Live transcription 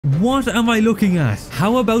What am I looking at?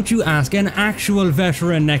 How about you ask an actual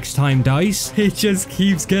veteran next time, Dice? It just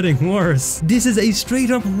keeps getting worse. This is a straight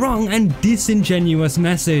up wrong and disingenuous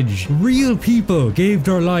message. Real people gave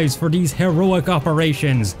their lives for these heroic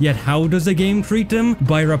operations, yet how does the game treat them?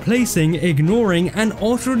 By replacing, ignoring, and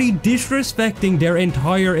utterly disrespecting their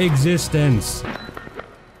entire existence.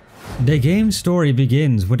 The game's story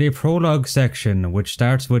begins with a prologue section which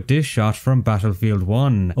starts with this shot from Battlefield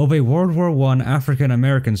 1 of a World War I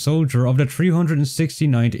African-American soldier of the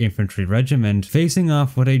 369th Infantry Regiment facing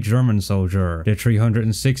off with a German soldier. The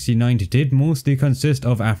 369th did mostly consist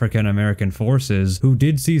of African-American forces who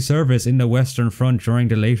did see service in the Western Front during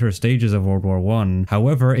the later stages of World War I.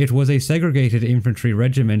 However, it was a segregated infantry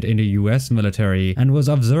regiment in the US military and was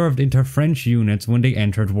observed into French units when they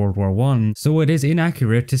entered World War I, so it is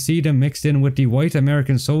inaccurate to see them mixed in with the white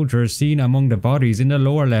American soldiers seen among the bodies in the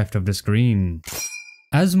lower left of the screen.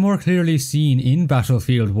 As more clearly seen in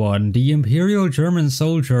Battlefield 1, the Imperial German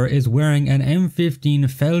soldier is wearing an M15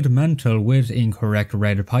 felled mantle with incorrect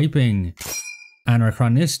red piping,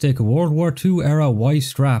 anachronistic World War II era Y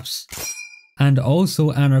straps, and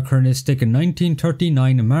also anachronistic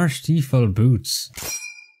 1939 Marsch Stiefel boots.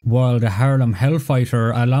 While the Harlem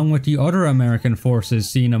Hellfighter, along with the other American forces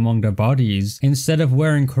seen among the bodies, instead of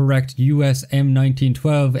wearing correct US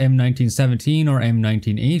M1912, M1917 or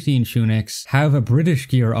M1918 tunics, have a British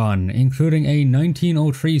gear on, including a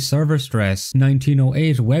 1903 service dress,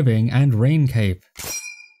 1908 webbing and rain cape.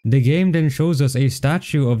 The game then shows us a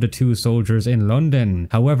statue of the two soldiers in London.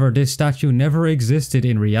 However, this statue never existed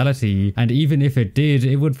in reality, and even if it did,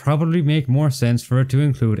 it would probably make more sense for it to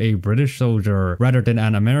include a British soldier rather than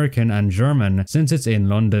an American and German, since it's in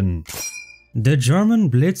London. The German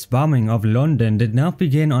Blitz bombing of London did not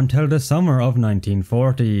begin until the summer of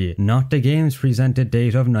 1940, not the game's presented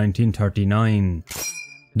date of 1939.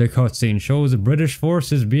 The cutscene shows British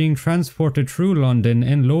forces being transported through London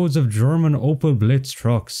in loads of German Opel Blitz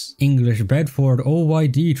trucks. English Bedford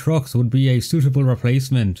OYD trucks would be a suitable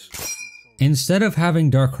replacement. Instead of having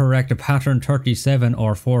their correct pattern 37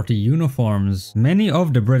 or 40 uniforms, many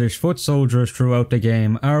of the British foot soldiers throughout the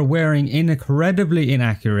game are wearing incredibly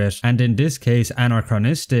inaccurate, and in this case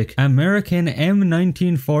anachronistic, American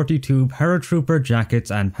M1942 paratrooper jackets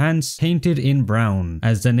and pants painted in brown.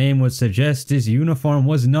 As the name would suggest, this uniform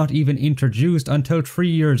was not even introduced until 3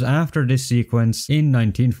 years after this sequence in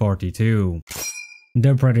 1942.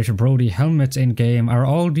 The British Brodie helmets in-game are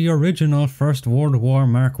all the original First World War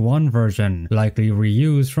Mark I version, likely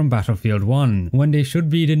reused from Battlefield 1, when they should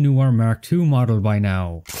be the newer Mark II model by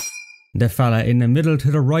now. The fella in the middle to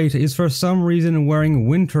the right is for some reason wearing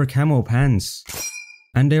winter camo pants.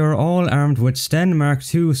 And they are all armed with Sten Mark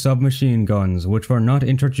II submachine guns, which were not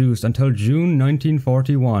introduced until June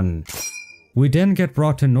 1941. We then get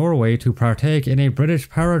brought to Norway to partake in a British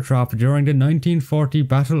paradrop during the 1940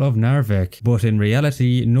 Battle of Narvik, but in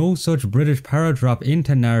reality, no such British paradrop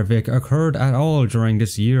into Narvik occurred at all during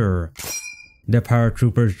this year. The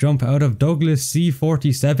paratroopers jump out of Douglas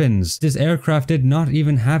C-47s. This aircraft did not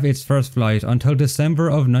even have its first flight until December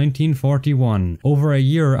of 1941, over a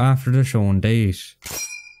year after the shown date.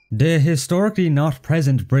 The historically not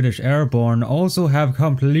present British Airborne also have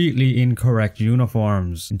completely incorrect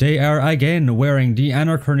uniforms. They are again wearing the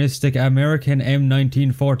anachronistic American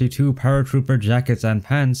M1942 paratrooper jackets and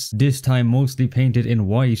pants, this time mostly painted in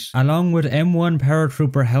white, along with M1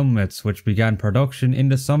 paratrooper helmets which began production in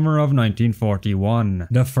the summer of 1941.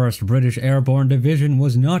 The first British Airborne Division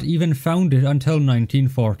was not even founded until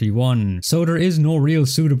 1941, so there is no real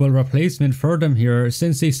suitable replacement for them here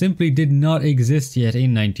since they simply did not exist yet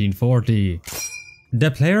in 1940. The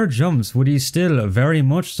player jumps with his still very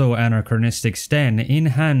much so anachronistic Sten in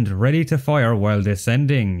hand ready to fire while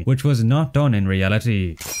descending, which was not done in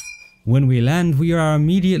reality. When we land, we are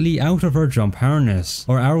immediately out of our jump harness,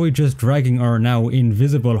 or are we just dragging our now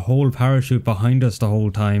invisible whole parachute behind us the whole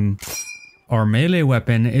time? Our melee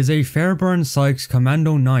weapon is a Fairburn Sykes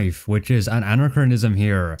Commando knife, which is an anachronism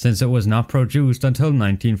here, since it was not produced until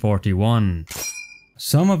 1941.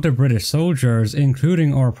 Some of the British soldiers,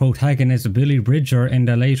 including our protagonist Billy Bridger in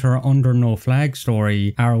the later Under No Flag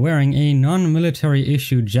story, are wearing a non-military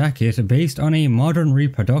issued jacket based on a modern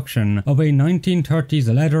reproduction of a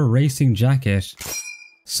 1930s leather racing jacket.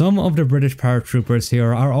 Some of the British paratroopers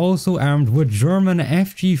here are also armed with German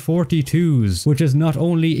FG-42s, which is not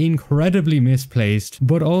only incredibly misplaced,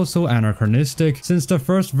 but also anachronistic, since the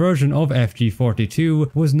first version of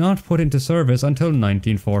FG-42 was not put into service until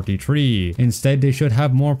 1943. Instead, they should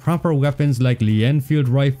have more proper weapons like Lee Enfield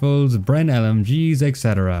rifles, Bren LMGs,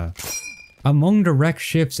 etc. Among the wrecked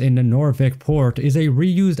ships in the Norway port is a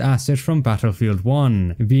reused asset from Battlefield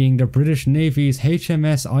 1, being the British Navy's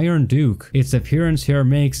HMS Iron Duke. Its appearance here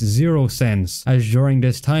makes zero sense, as during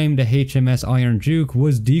this time the HMS Iron Duke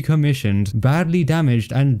was decommissioned, badly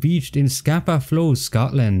damaged and beached in Scapa Flow,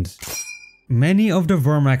 Scotland. Many of the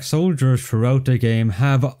Wehrmacht soldiers throughout the game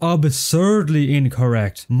have absurdly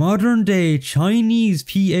incorrect, modern-day Chinese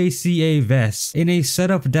PACA vests in a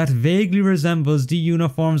setup that vaguely resembles the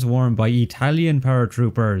uniforms worn by Italian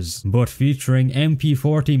paratroopers, but featuring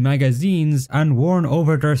MP40 magazines and worn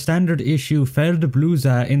over their standard issue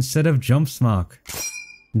Feldbluse instead of jumpsmock.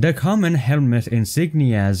 The common helmet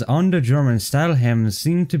insignias on the German Stahlhelms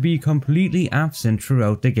seem to be completely absent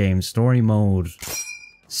throughout the game's story mode.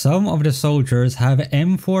 Some of the soldiers have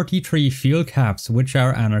M43 field caps, which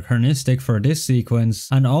are anachronistic for this sequence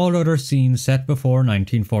and all other scenes set before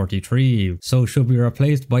 1943, so should be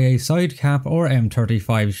replaced by a side cap or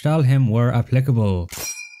M35 Stahlhelm where applicable.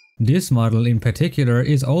 This model in particular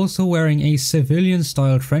is also wearing a civilian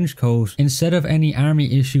style trench coat instead of any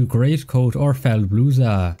army issue greatcoat or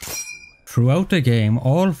Feldbluse. Throughout the game,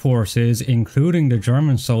 all forces, including the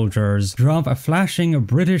German soldiers, drop flashing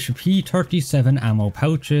British P-37 ammo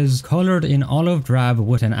pouches coloured in olive drab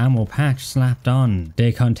with an ammo patch slapped on.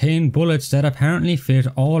 They contain bullets that apparently fit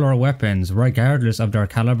all our weapons, regardless of their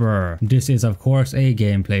caliber. This is of course a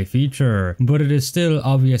gameplay feature, but it is still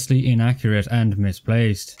obviously inaccurate and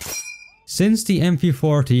misplaced. Since the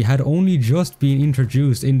MP40 had only just been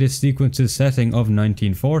introduced in this sequence's setting of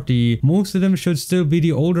 1940, most of them should still be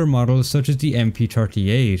the older models such as the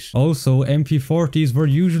MP38. Also, MP40s were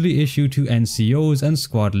usually issued to NCOs and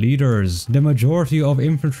squad leaders. The majority of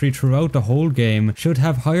infantry throughout the whole game should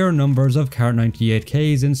have higher numbers of Kar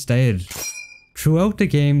 98Ks instead. Throughout the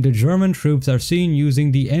game, the German troops are seen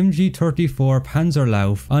using the MG34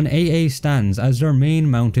 Panzerlauf on AA stands as their main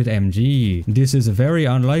mounted MG. This is very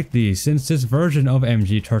unlikely since this version of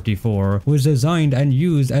MG34 was designed and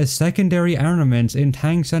used as secondary armaments in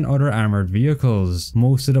tanks and other armoured vehicles.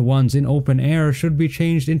 Most of the ones in open air should be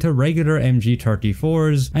changed into regular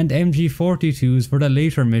MG34s and MG42s for the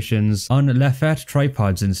later missions on Lafette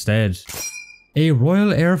tripods instead. A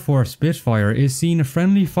Royal Air Force Spitfire is seen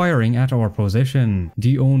friendly firing at our position.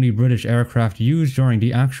 The only British aircraft used during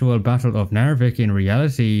the actual Battle of Narvik in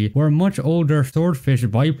reality were much older Swordfish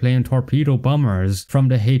biplane torpedo bombers from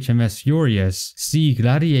the HMS Furious, Sea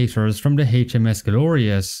Gladiators from the HMS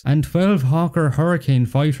Glorious, and 12 Hawker Hurricane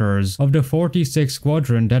fighters of the 46th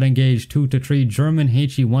Squadron that engaged 2 to 3 German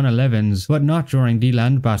HE-111s, but not during the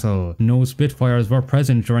land battle. No Spitfires were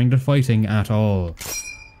present during the fighting at all.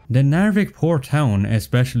 The Narvik port town,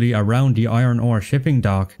 especially around the iron ore shipping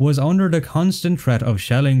dock, was under the constant threat of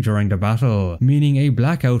shelling during the battle, meaning a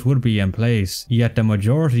blackout would be in place, yet the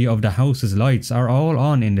majority of the house's lights are all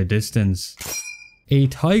on in the distance. A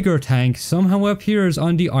Tiger tank somehow appears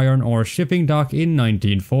on the iron ore shipping dock in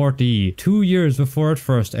 1940, 2 years before it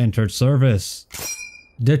first entered service.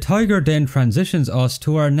 The Tiger then transitions us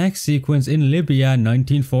to our next sequence in Libya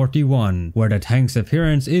 1941, where the tank's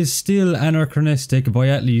appearance is still anachronistic by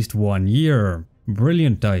at least 1 year.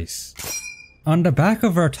 Brilliant dice. On the back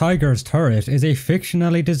of our Tiger's turret is a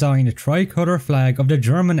fictionally designed tricolour flag of the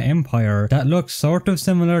German Empire that looks sort of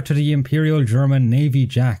similar to the Imperial German Navy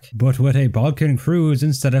Jack, but with a Balkan cruise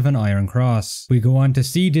instead of an Iron Cross. We go on to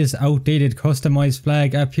see this outdated customized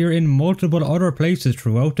flag appear in multiple other places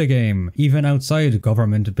throughout the game, even outside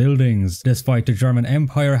government buildings, despite the German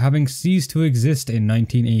Empire having ceased to exist in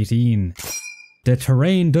 1918. The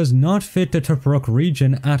terrain does not fit the Tobruk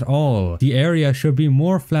region at all. The area should be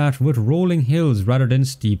more flat with rolling hills rather than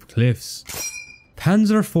steep cliffs.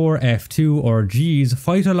 Panzer IV F2 or Gs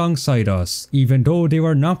fight alongside us, even though they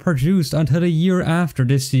were not produced until a year after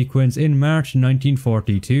this sequence in March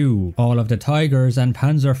 1942. All of the Tigers and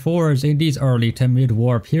Panzer IVs in these early to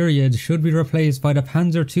mid-war periods should be replaced by the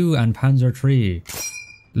Panzer II and Panzer III.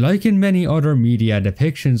 Like in many other media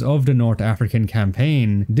depictions of the North African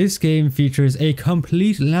campaign, this game features a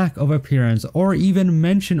complete lack of appearance or even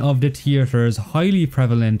mention of the theatre's highly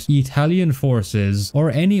prevalent Italian forces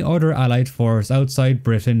or any other allied force outside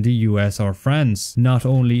Britain, the US or France, not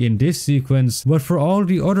only in this sequence but for all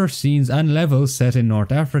the other scenes and levels set in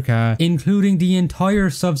North Africa, including the entire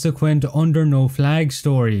subsequent Under No Flag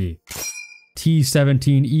story.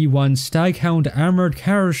 T-17E1 Staghound armoured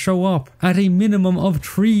cars show up at a minimum of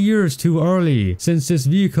 3 years too early, since this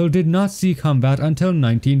vehicle did not see combat until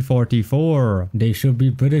 1944. They should be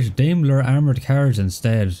British Daimler armoured cars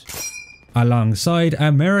instead. alongside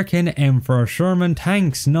American Emperor Sherman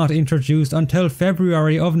tanks not introduced until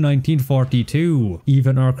February of 1942.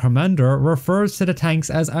 Even our commander refers to the tanks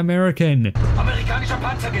as American,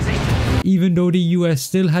 even though the US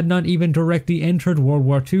still had not even directly entered World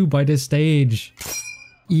War II by this stage.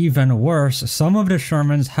 Even worse, some of the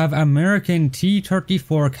Shermans have American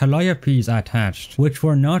T-34 Calliopes attached, which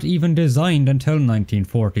were not even designed until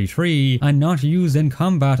 1943 and not used in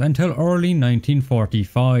combat until early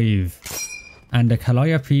 1945. And the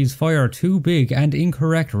Calliopes fire two big and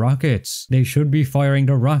incorrect rockets. They should be firing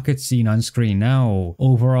the rockets seen on screen now.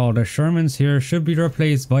 Overall, the Shermans here should be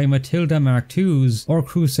replaced by Matilda Mark IIs or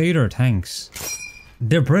Crusader tanks.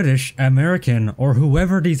 The British, American, or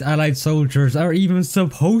whoever these allied soldiers are even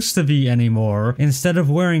supposed to be anymore, instead of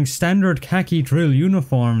wearing standard khaki drill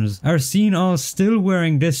uniforms, are seen all still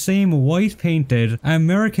wearing the same white painted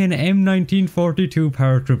American M1942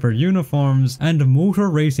 paratrooper uniforms and motor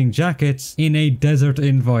racing jackets in a desert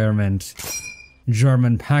environment.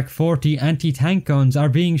 German Pak-40 anti-tank guns are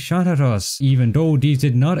being shot at us, even though these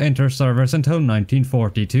did not enter service until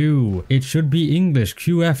 1942. It should be English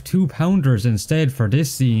QF 2-pounders instead for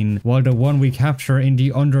this scene, while the one we capture in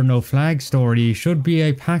the Under No Flag story should be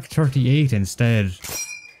a Pak-38 instead.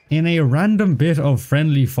 In a random bit of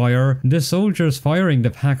friendly fire, the soldiers firing the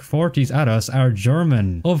Pak-40s at us are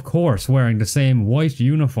German, of course wearing the same white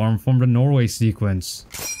uniform from the Norway sequence.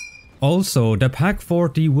 Also, the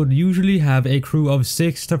Pak-40 would usually have a crew of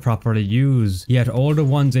 6 to properly use, yet all the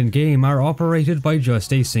ones in game are operated by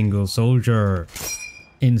just a single soldier.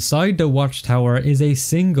 Inside the watchtower is a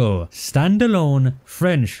single, standalone,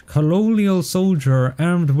 French colonial soldier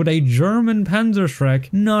armed with a German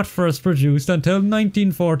Panzerschreck not first produced until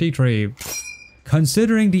 1943.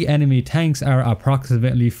 Considering the enemy tanks are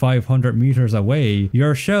approximately 500 meters away,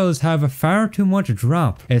 your shells have far too much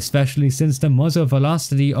drop, especially since the muzzle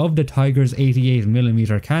velocity of the Tiger's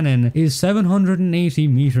 88mm cannon is 780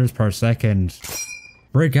 meters per second.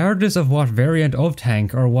 Regardless of what variant of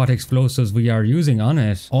tank or what explosives we are using on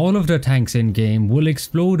it, all of the tanks in game will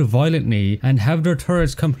explode violently and have their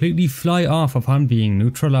turrets completely fly off upon being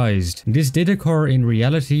neutralized. This did occur in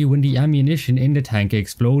reality when the ammunition in the tank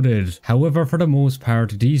exploded. However, for the most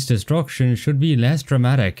part, these destructions should be less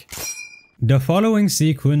dramatic. The following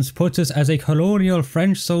sequence puts us as a colonial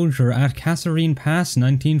French soldier at Kasserine Pass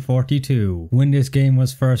 1942. When this game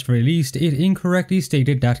was first released, it incorrectly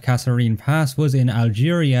stated that Kasserine Pass was in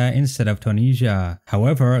Algeria instead of Tunisia.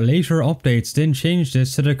 However, later updates then changed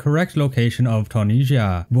this to the correct location of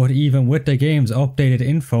Tunisia. But even with the game's updated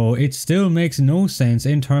info, it still makes no sense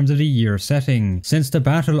in terms of the year setting, since the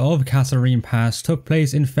Battle of Kasserine Pass took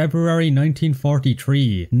place in February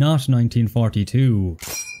 1943, not 1942.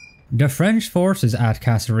 The French forces at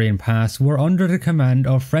Kasserine Pass were under the command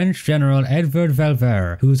of French General Edward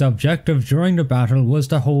Valver, whose objective during the battle was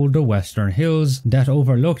to hold the western hills that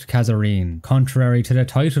overlooked Kasserine. Contrary to the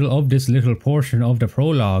title of this little portion of the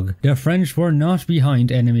prologue, the French were not behind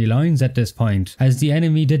enemy lines at this point, as the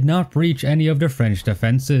enemy did not breach any of the French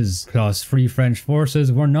defences. Plus, Free French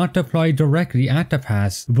forces were not deployed directly at the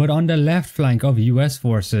pass, but on the left flank of US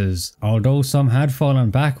forces. Although some had fallen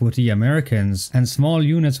back with the Americans, and small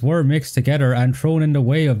units were mixed together and thrown in the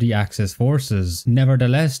way of the Axis forces.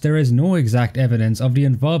 Nevertheless, there is no exact evidence of the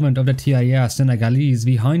involvement of the Tirailleur Senegalese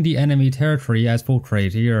behind the enemy territory as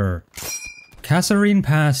portrayed here. Kasserine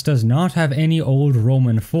Pass does not have any old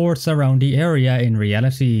Roman forts around the area in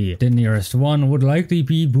reality. The nearest one would likely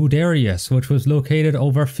be Budarius, which was located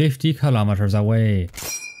over 50 kilometers away.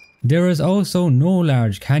 There is also no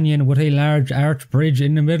large canyon with a large arched bridge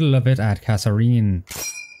in the middle of it at Kasserine.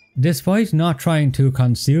 Despite not trying to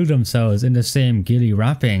conceal themselves in the same ghillie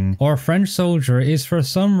wrapping, our French soldier is for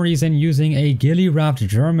some reason using a ghillie wrapped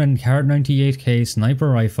German Kar 98K sniper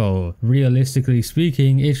rifle. Realistically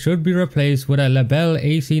speaking, it should be replaced with a Lebel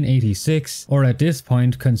 1886, or at this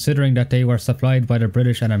point, considering that they were supplied by the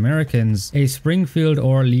British and Americans, a Springfield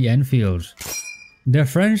or Lee Enfield. The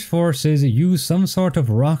French forces use some sort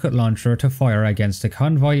of rocket launcher to fire against the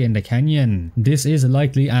convoy in the canyon. This is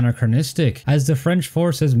likely anachronistic, as the French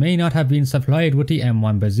forces may not have been supplied with the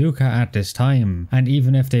M1 bazooka at this time, and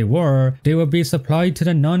even if they were, they would be supplied to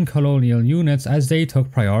the non-colonial units as they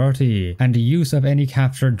took priority, and the use of any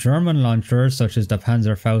captured German launchers such as the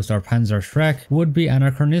Panzerfaust or Panzerschreck would be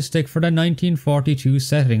anachronistic for the 1942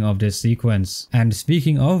 setting of this sequence. And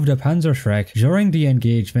speaking of the Panzerschreck, during the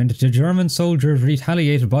engagement, the German soldiers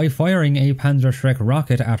retaliate by firing a Panzerschreck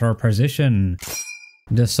rocket at our position.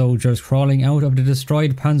 The soldiers crawling out of the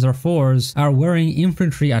destroyed Panzer IVs are wearing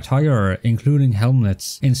infantry attire, including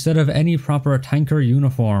helmets, instead of any proper tanker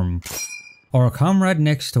uniform. Our comrade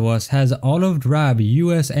next to us has olive drab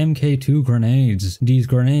US Mk2 grenades. These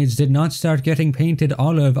grenades did not start getting painted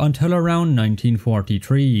olive until around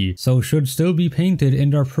 1943, so should still be painted in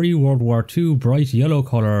their pre-World War II bright yellow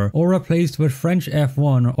colour or replaced with French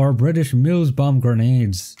F1 or British Mills bomb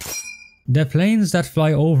grenades. The planes that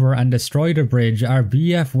fly over and destroy the bridge are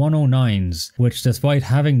Bf-109s, which despite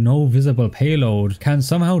having no visible payload, can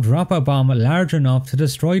somehow drop a bomb large enough to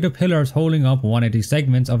destroy the pillars holding up one of the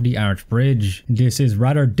segments of the arch bridge. This is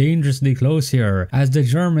rather dangerously close here, as the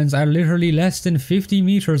Germans are literally less than 50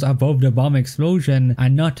 meters above the bomb explosion,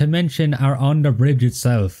 and not to mention are on the bridge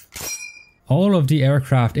itself. All of the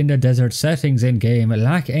aircraft in the desert settings in game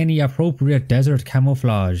lack any appropriate desert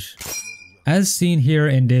camouflage. As seen here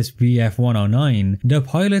in this Bf-109, the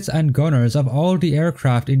pilots and gunners of all the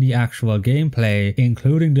aircraft in the actual gameplay,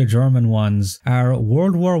 including the German ones, are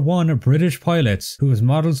World War I British pilots whose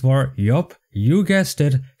models were, yup, you guessed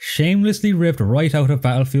it, shamelessly ripped right out of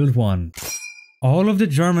Battlefield 1. All of the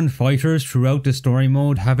German fighters throughout the story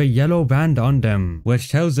mode have a yellow band on them, which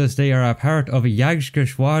tells us they are a part of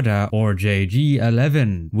Jägergeschwader or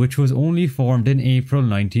JG-11, which was only formed in April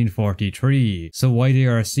 1943, so why they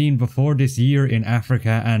are seen before this year in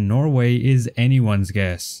Africa and Norway is anyone's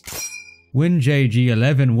guess. When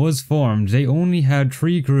JG-11 was formed, they only had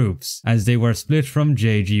 3 groups, as they were split from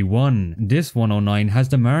JG-1. This 109 has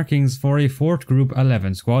the markings for a 4th Group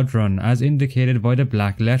 11 squadron, as indicated by the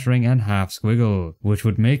black lettering and half squiggle, which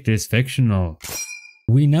would make this fictional.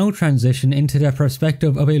 We now transition into the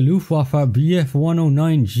perspective of a Luftwaffe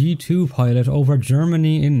Bf-109 G2 pilot over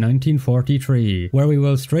Germany in 1943, where we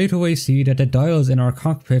will straight away see that the dials in our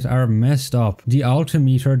cockpit are messed up. The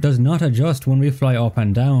altimeter does not adjust when we fly up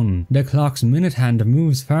and down, the clock's minute hand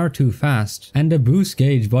moves far too fast, and the boost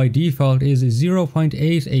gauge by default is 0.8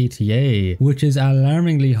 ATA, which is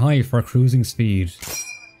alarmingly high for cruising speed.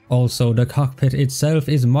 Also, the cockpit itself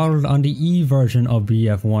is modelled on the E version of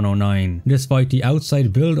Bf-109, despite the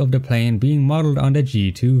outside build of the plane being modelled on the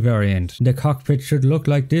G2 variant. The cockpit should look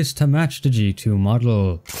like this to match the G2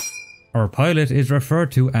 model. Our pilot is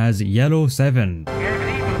referred to as Yellow 7.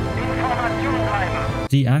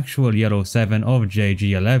 The actual Yellow 7 of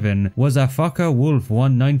JG-11 was a Focke-Wulf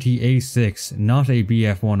 190A6, not a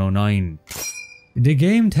Bf-109. The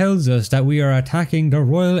game tells us that we are attacking the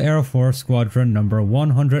Royal Air Force Squadron number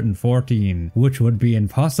 114, which would be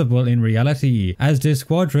impossible in reality, as this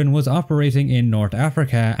squadron was operating in North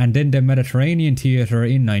Africa and in the Mediterranean theatre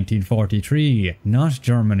in 1943, not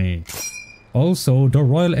Germany. Also, the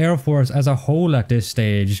Royal Air Force as a whole at this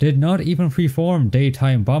stage did not even perform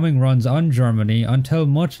daytime bombing runs on Germany until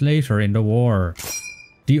much later in the war.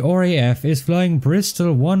 The RAF is flying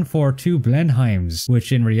Bristol 142 Blenheims,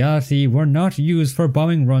 which in reality were not used for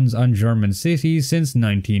bombing runs on German cities since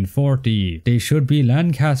 1940. They should be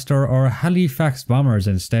Lancaster or Halifax bombers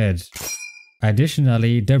instead.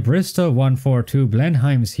 Additionally, the Bristol 142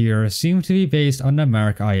 Blenheims here seem to be based on the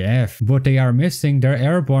Mark IF, but they are missing their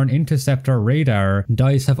airborne interceptor radar.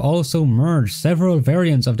 DICE have also merged several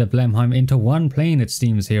variants of the Blenheim into one plane, it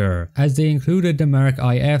seems here, as they included the Mark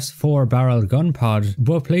IF's 4-barrel gun pod,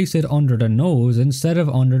 but place it under the nose instead of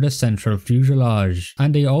under the central fuselage.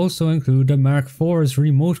 And they also include the Mark IV's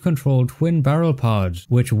remote-controlled twin-barrel pod,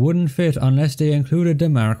 which wouldn't fit unless they included the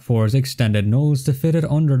Mark IV's extended nose to fit it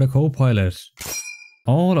under the co-pilot.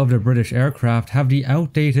 All of the British aircraft have the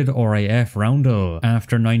outdated RAF roundel.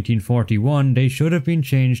 After 1941, they should have been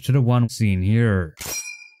changed to the one seen here.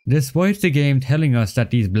 Despite the game telling us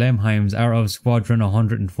that these Blenheims are of Squadron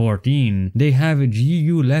 114, they have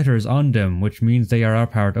GU letters on them, which means they are a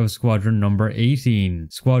part of Squadron number 18.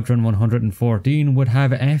 Squadron 114 would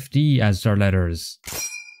have FD as their letters.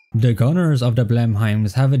 The gunners of the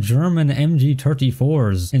Blenheims have German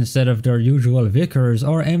MG-34s instead of their usual Vickers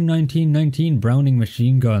or M1919 Browning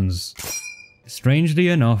machine guns. Strangely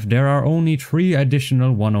enough, there are only 3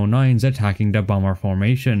 additional 109s attacking the bomber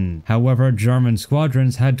formation. However, German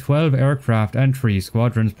squadrons had 12 aircraft and 3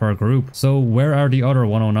 squadrons per group, so where are the other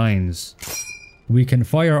 109s? We can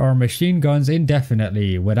fire our machine guns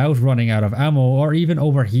indefinitely without running out of ammo or even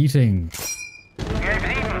overheating.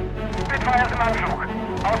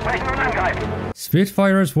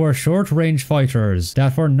 Spitfires were short-range fighters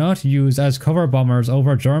that were not used as cover bombers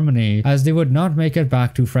over Germany, as they would not make it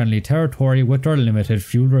back to friendly territory with their limited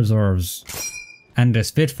fuel reserves. And the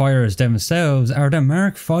Spitfires themselves are the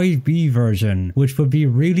Mark 5B version, which would be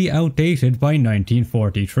really outdated by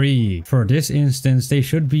 1943. For this instance, they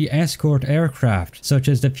should be escort aircraft, such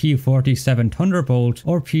as the P-47 Thunderbolt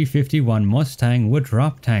or P-51 Mustang with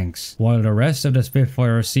drop tanks, while the rest of the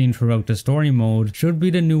Spitfires seen throughout the story mode should be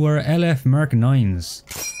the newer LF Mark 9s.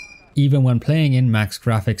 Even when playing in max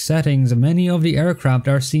graphics settings, many of the aircraft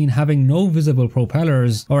are seen having no visible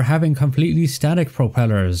propellers or having completely static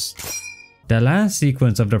propellers. The last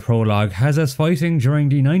sequence of the prologue has us fighting during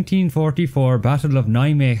the 1944 Battle of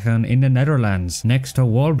Nijmegen in the Netherlands, next to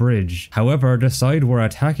Wallbridge. However, the side we're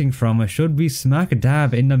attacking from should be smack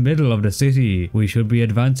dab in the middle of the city. We should be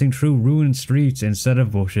advancing through ruined streets instead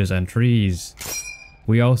of bushes and trees.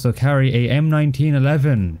 We also carry a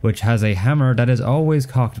M1911, which has a hammer that is always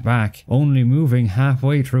cocked back, only moving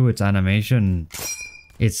halfway through its animation.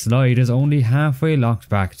 Its slide is only halfway locked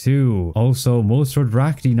back too. Also, most would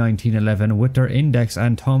rack the 1911 with their index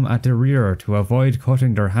and thumb at the rear to avoid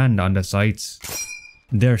cutting their hand on the sights.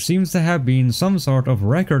 There seems to have been some sort of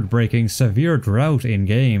record-breaking severe drought in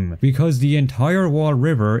game, because the entire Wall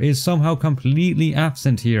River is somehow completely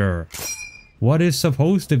absent here. What is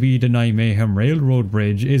supposed to be the Nijmegen Railroad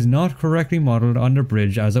Bridge is not correctly modelled on the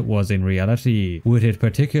bridge as it was in reality, with it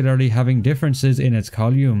particularly having differences in its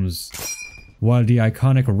columns. While the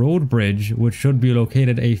iconic road bridge, which should be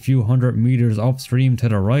located a few hundred meters upstream to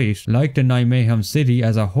the right, like the Nijmegen city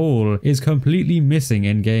as a whole, is completely missing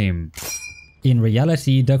in game. In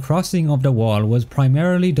reality, the crossing of the wall was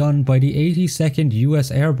primarily done by the 82nd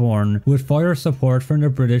US Airborne with fire support from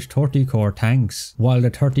the British 30 Corps tanks. While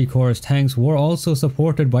the 30 Corps tanks were also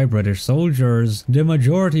supported by British soldiers, the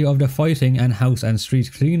majority of the fighting and house and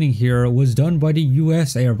street cleaning here was done by the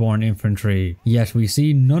US Airborne infantry, yet we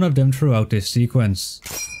see none of them throughout this sequence.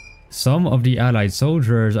 Some of the Allied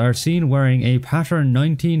soldiers are seen wearing a pattern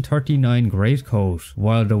 1939 greatcoat.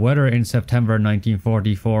 While the weather in September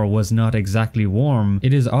 1944 was not exactly warm,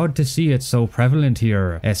 it is odd to see it so prevalent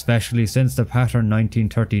here, especially since the pattern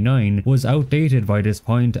 1939 was outdated by this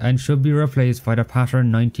point and should be replaced by the pattern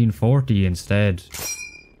 1940 instead.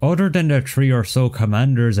 Other than the 3 or so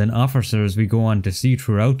commanders and officers we go on to see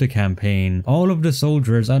throughout the campaign, all of the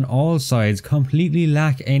soldiers on all sides completely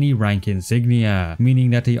lack any rank insignia, meaning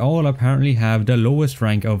that they all apparently have the lowest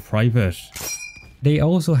rank of private. They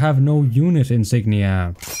also have no unit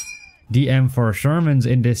insignia. The M4 Shermans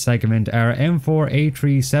in this segment are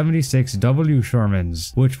M4A376W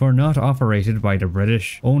Shermans, which were not operated by the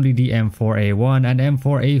British. Only the M4A1 and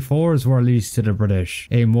M4A4s were leased to the British.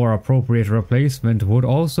 A more appropriate replacement would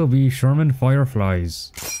also be Sherman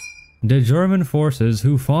Fireflies. The German forces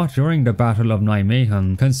who fought during the Battle of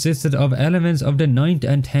Nijmegen consisted of elements of the 9th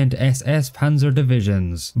and 10th SS Panzer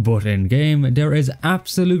Divisions, but in game there is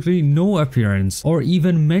absolutely no appearance or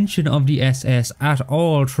even mention of the SS at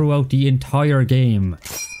all throughout the entire game.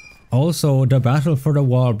 Also, the battle for the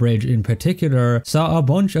Wall Bridge in particular saw a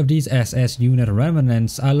bunch of these SS unit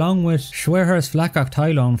remnants along with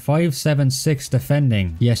Schweres-Flakabteilung 576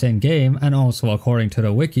 defending. Yet in game, and also according to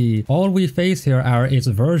the wiki, all we face here are its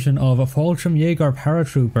version of Fallschirmjäger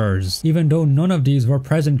paratroopers, even though none of these were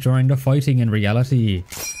present during the fighting in reality.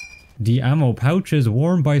 The ammo pouches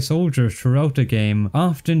worn by soldiers throughout the game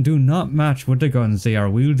often do not match with the guns they are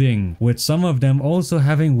wielding, with some of them also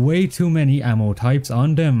having way too many ammo types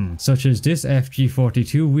on them, such as this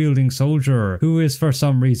FG-42 wielding soldier, who is for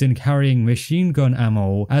some reason carrying machine gun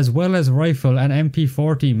ammo, as well as rifle and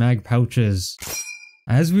MP40 mag pouches.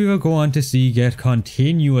 As we will go on to see get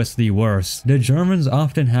continuously worse, the Germans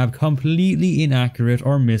often have completely inaccurate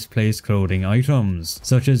or misplaced clothing items,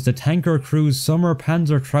 such as the tanker crew's summer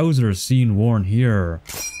panzer trousers seen worn here.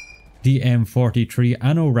 The M43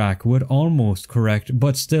 anorak would almost correct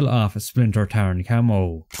but still off Splinter Tarn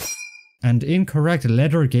camo. And incorrect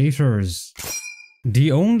leather gaiters.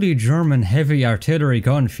 The only German heavy artillery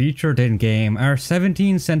gun featured in game are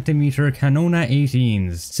 17cm Canona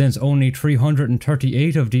 18s. Since only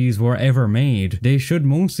 338 of these were ever made, they should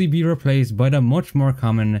mostly be replaced by the much more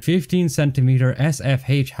common 15cm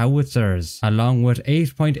SFH howitzers, along with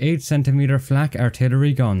 8.8cm flak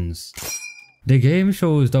artillery guns. The game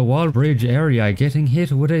shows the Wall Bridge area getting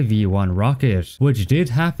hit with a V1 rocket, which did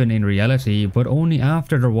happen in reality but only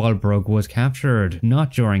after the Wallbrug was captured,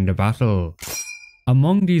 not during the battle.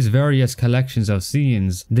 Among these various collections of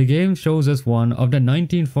scenes, the game shows us one of the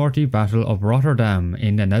 1940 Battle of Rotterdam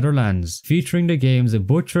in the Netherlands, featuring the game's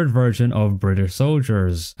butchered version of British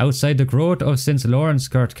soldiers, outside the growth of St.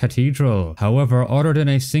 Lawrence-Kirk Cathedral. However, other than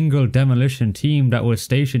a single demolition team that was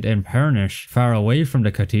stationed in Pernish, far away from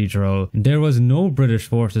the cathedral, there was no British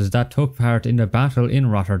forces that took part in the battle in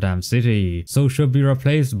Rotterdam City, so should be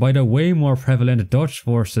replaced by the way more prevalent Dutch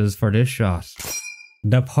forces for this shot.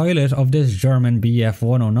 The pilot of this German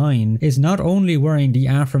Bf-109 is not only wearing the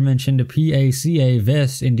aforementioned PACA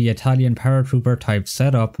vest in the Italian paratrooper type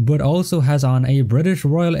setup, but also has on a British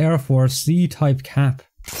Royal Air Force C-type cap.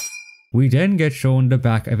 We then get shown the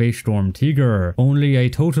back of a Storm Tiger. Only a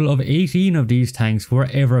total of 18 of these tanks were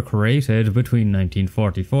ever created between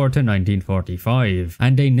 1944 to 1945,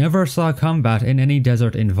 and they never saw combat in any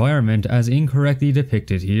desert environment as incorrectly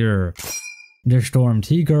depicted here. The Storm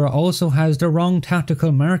Tiger also has the wrong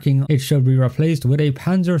tactical marking. It should be replaced with a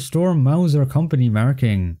Panzersturm Mauser Company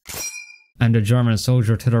marking. And the German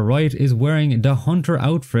soldier to the right is wearing the Hunter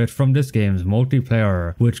outfit from this game's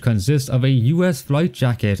multiplayer, which consists of a US flight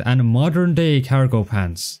jacket and modern day cargo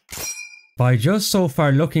pants. By just so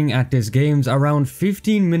far looking at this game's around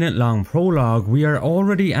 15-minute long prologue, we are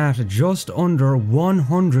already at just under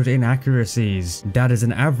 100 inaccuracies. That is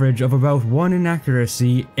an average of about 1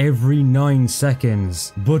 inaccuracy every 9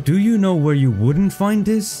 seconds. But do you know where you wouldn't find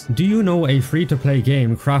this? Do you know a free-to-play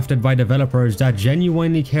game crafted by developers that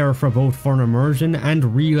genuinely care for both fun immersion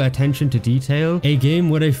and real attention to detail? A game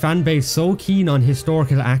with a fanbase so keen on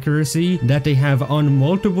historical accuracy that they have on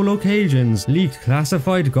multiple occasions leaked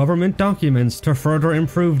classified government documents to further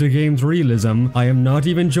improve the game's realism. I am not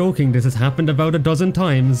even joking, this has happened about a dozen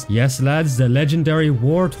times. Yes lads, the legendary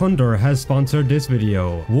War Thunder has sponsored this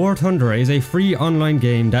video. War Thunder is a free online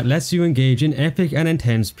game that lets you engage in epic and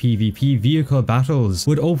intense PvP vehicle battles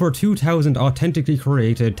with over 2,000 authentically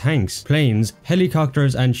created tanks, planes,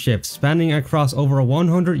 helicopters and ships spanning across over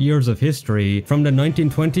 100 years of history from the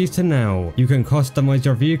 1920s to now. You can customize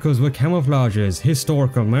your vehicles with camouflages,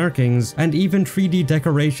 historical markings, and even 3D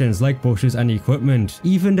decorations like bushes and equipment.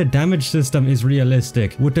 Even the damage system is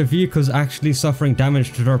realistic, with the vehicles actually suffering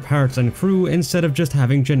damage to their parts and crew instead of just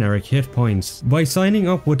having generic hit points. By signing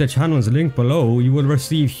up with the channel's link below, you will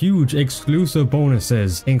receive huge exclusive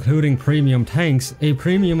bonuses, including premium tanks, a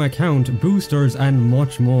premium account, boosters, and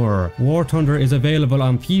much more. War Thunder is available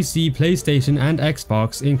on PC, PlayStation, and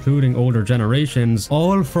Xbox, including older generations,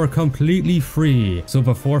 all for completely free. So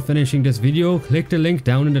before finishing this video, click the link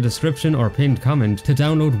down in the description or pinned comment to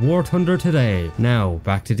download War Thunder today. Now,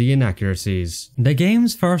 back to the inaccuracies. The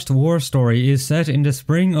game's first war story is set in the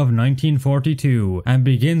spring of 1942 and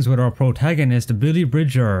begins with our protagonist Billy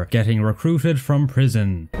Bridger getting recruited from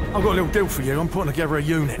prison. I've got a little deal for you, I'm putting together a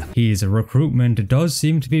unit. His recruitment does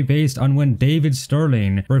seem to be based on when David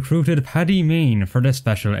Sterling recruited Paddy Mayne for the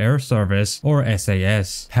Special Air Service, or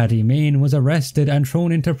SAS. Paddy Mayne was arrested and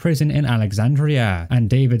thrown into prison in Alexandria, and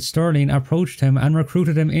David Sterling approached him and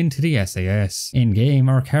recruited him into the SAS. In-game,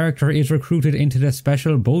 our character is recruited into the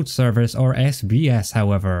Special Boat Service, or SBS,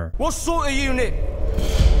 however. What sort of unit?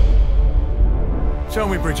 Tell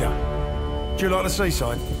me, Bridger. Do you like the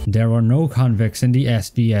seaside? There are no convicts in the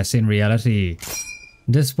SBS in reality.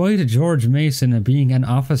 Despite George Mason being an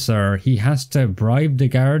officer, he has to bribe the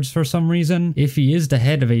guards for some reason. If he is the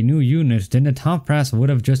head of a new unit, then the top brass would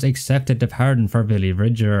have just accepted the pardon for Billy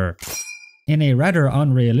Bridger. In a rather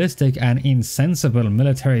unrealistic and insensible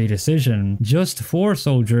military decision, just 4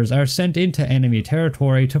 soldiers are sent into enemy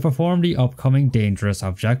territory to perform the upcoming dangerous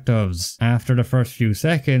objectives. After the first few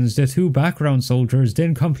seconds, the 2 background soldiers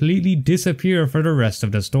then completely disappear for the rest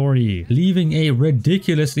of the story, leaving a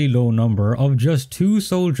ridiculously low number of just 2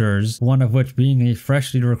 soldiers, one of which being a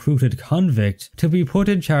freshly recruited convict, to be put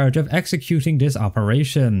in charge of executing this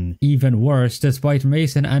operation. Even worse, despite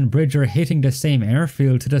Mason and Bridger hitting the same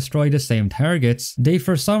airfield to destroy the same targets, they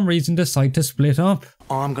for some reason decide to split up.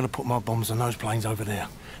 I'm going to put my bombs on those planes over there,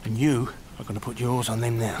 and you are going to put yours on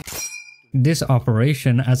them there. This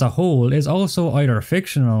operation as a whole is also either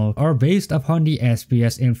fictional or based upon the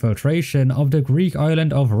SBS infiltration of the Greek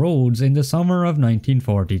island of Rhodes in the summer of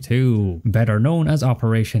 1942, better known as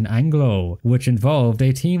Operation Anglo, which involved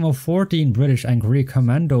a team of 14 British and Greek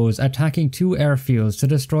commandos attacking 2 airfields to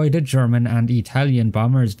destroy the German and Italian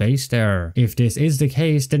bombers based there. If this is the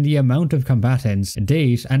case, then the amount of combatants,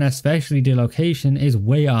 date, and especially the location is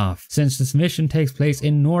way off, since this mission takes place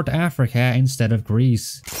in North Africa instead of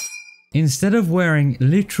Greece. Instead of wearing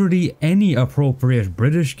literally any appropriate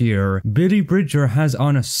British gear, Billy Bridger has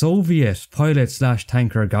on Soviet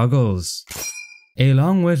pilot/tanker goggles,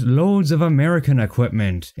 along with loads of American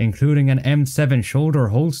equipment, including an M7 shoulder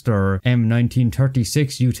holster,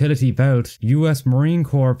 M1936 utility belt, US Marine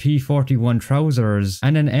Corps P41 trousers,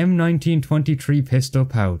 and an M1923 pistol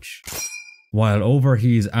pouch. While over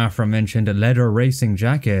his aforementioned leather racing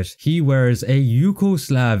jacket, he wears a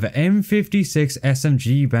Yugoslav M56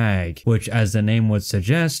 SMG bag, which as the name would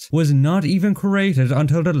suggest, was not even created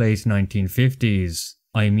until the late 1950s.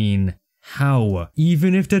 I mean, how?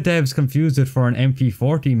 Even if the devs confused it for an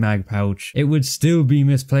MP40 mag pouch, it would still be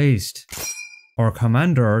misplaced. Our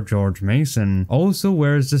commander, George Mason, also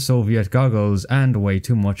wears the Soviet goggles and way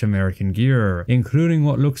too much American gear, including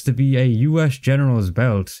what looks to be a US general's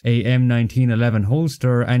belt, a M1911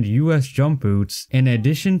 holster, and US jump boots, in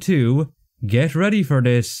addition to, get ready for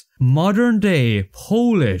this, modern day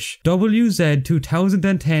Polish WZ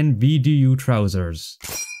 2010 BDU trousers.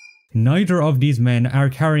 Neither of these men are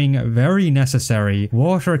carrying very necessary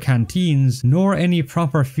water canteens nor any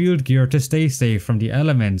proper field gear to stay safe from the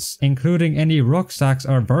elements, including any rucksacks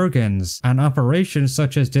or bergens. An operation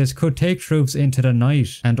such as this could take troops into the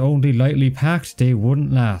night, and only lightly packed they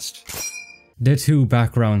wouldn't last. The two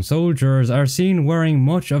background soldiers are seen wearing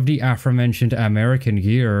much of the aforementioned American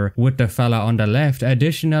gear, with the fella on the left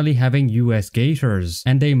additionally having US gaiters,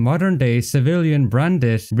 and a modern day civilian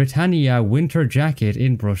branded Britannia winter jacket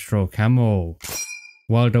in brushstroke camo.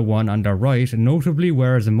 While the one on the right notably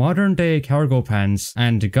wears modern day cargo pants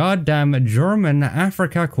and goddamn German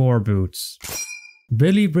Africa Corps boots.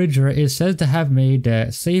 Billy Bridger is said to have made the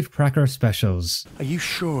Safecracker Specials. Are you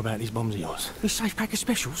sure about these bombs of yours? The Safecracker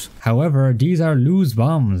Specials? However, these are Lew's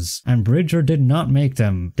bombs, and Bridger did not make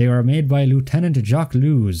them. They were made by Lieutenant Jock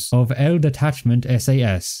Lewes of L Detachment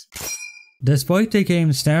SAS. Despite the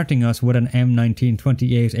game starting us with an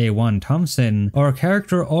M1928A1 Thompson, our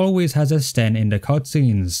character always has a Sten in the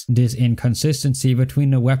cutscenes. This inconsistency between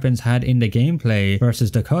the weapons had in the gameplay versus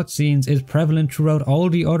the cutscenes is prevalent throughout all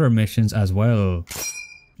the other missions as well.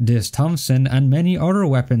 This Thompson and many other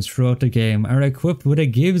weapons throughout the game are equipped with a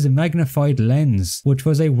Gibbs magnified lens, which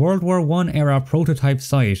was a World War I era prototype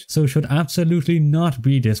sight, so should absolutely not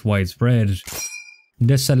be this widespread.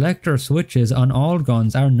 The selector switches on all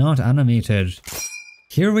guns are not animated.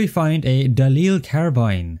 Here we find a Dalil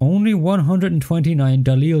carbine. Only 129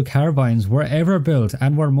 Dalil carbines were ever built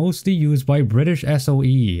and were mostly used by British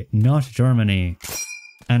SOE, not Germany.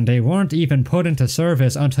 And they weren't even put into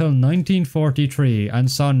service until 1943 and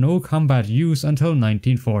saw no combat use until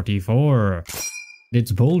 1944.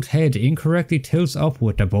 Its bolt head incorrectly tilts up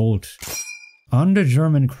with the bolt. On the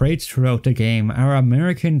German crates throughout the game are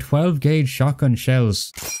American 12-gauge shotgun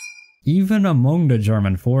shells. Even among the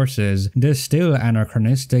German forces, the still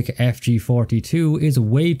anachronistic FG-42 is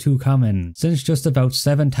way too common, since just about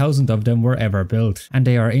 7,000 of them were ever built, and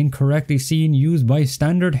they are incorrectly seen used by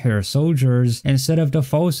standard Heer soldiers instead of the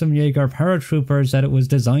Fallschirmjäger paratroopers that it was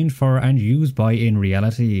designed for and used by in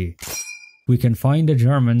reality. We can find the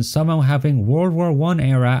Germans somehow having World War I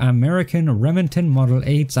era American Remington Model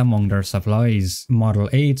 8s among their supplies. Model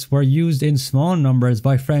 8s were used in small numbers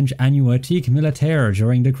by French Annuatique Militaire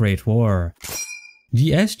during the Great War.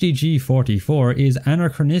 The SGG-44 is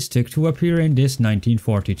anachronistic to appear in this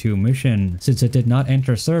 1942 mission, since it did not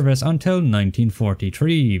enter service until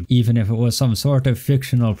 1943. Even if it was some sort of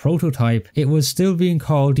fictional prototype, it was still being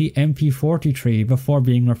called the MP-43 before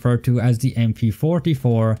being referred to as the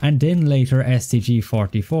MP-44 and then later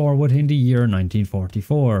STG-44 within the year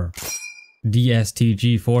 1944. The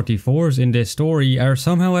STG-44s in this story are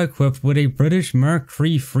somehow equipped with a British Mark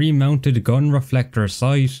III free-mounted gun reflector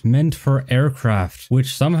sight meant for aircraft,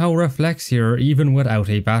 which somehow reflects here even without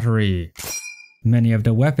a battery. Many of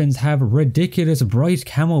the weapons have ridiculous bright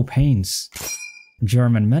camo paints.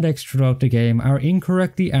 German medics throughout the game are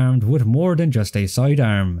incorrectly armed with more than just a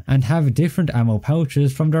sidearm, and have different ammo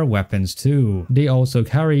pouches from their weapons too. They also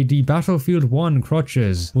carry the Battlefield 1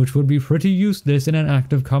 crutches, which would be pretty useless in an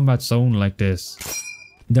active combat zone like this.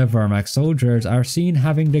 The Wehrmacht soldiers are seen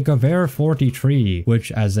having the Gewehr 43,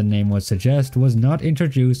 which as the name would suggest was not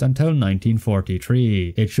introduced until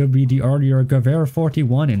 1943. It should be the earlier Gewehr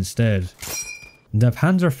 41 instead. The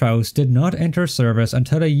Panzerfaust did not enter service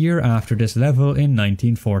until a year after this level in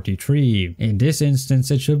 1943. In this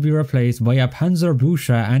instance, it should be replaced by a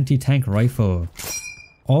Panzerbücher anti-tank rifle.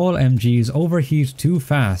 All MGs overheat too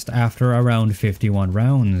fast after around 51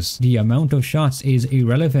 rounds. The amount of shots is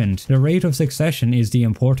irrelevant, the rate of succession is the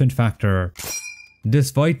important factor.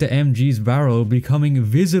 Despite the MG's barrel becoming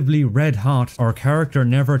visibly red hot, our character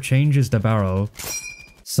never changes the barrel.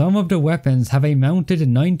 Some of the weapons have a mounted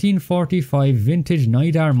 1945 vintage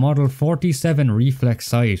Nidar Model 47 reflex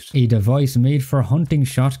sight, a device made for hunting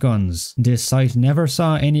shotguns. This sight never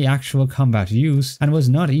saw any actual combat use and was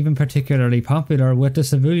not even particularly popular with the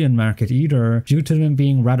civilian market either, due to them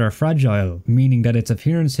being rather fragile, meaning that its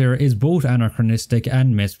appearance here is both anachronistic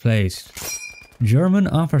and misplaced. German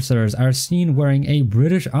officers are seen wearing a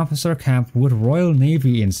British officer cap with Royal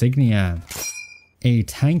Navy insignia, a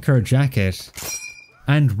tanker jacket,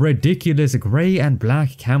 and ridiculous grey and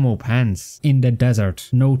black camo pants in the desert.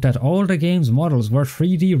 Note that all the game's models were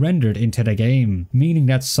 3D rendered into the game, meaning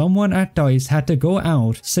that someone at DICE had to go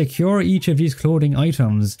out, secure each of these clothing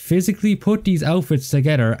items, physically put these outfits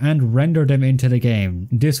together and render them into the game.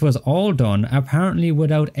 This was all done apparently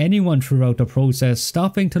without anyone throughout the process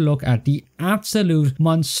stopping to look at the absolute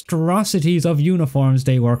monstrosities of uniforms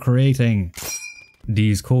they were creating.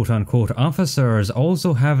 These quote-unquote officers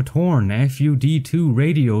also have torn FUD2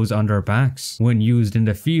 radios on their backs. When used in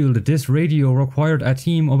the field, this radio required a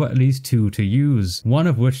team of at least 2 to use, one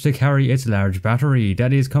of which to carry its large battery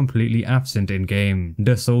that is completely absent in game.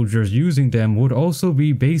 The soldiers using them would also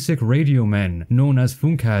be basic radio men, known as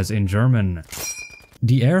Funkas in German.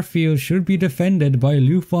 The airfield should be defended by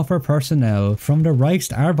Luftwaffe personnel from the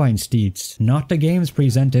Reichsarbeitsdienst, not the game's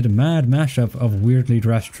presented mad mashup of weirdly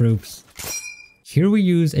dressed troops. Here we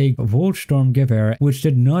use a Volkssturmgewehr which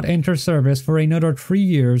did not enter service for another 3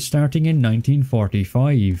 years starting in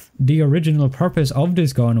 1945. The original purpose of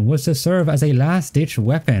this gun was to serve as a last-ditch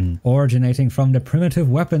weapon, originating from the primitive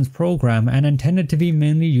weapons program and intended to be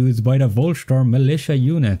mainly used by the Volkssturm militia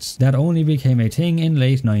units that only became a thing in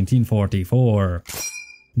late 1944.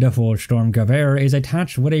 The Volkssturmgewehr is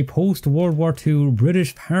attached with a post-World War II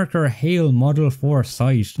British Parker Hale Model 4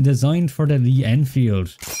 sight designed for the Lee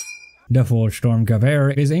Enfield. The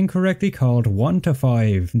Volkssturmgewehr is incorrectly called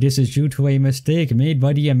 1-5. This is due to a mistake made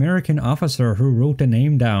by the American officer who wrote the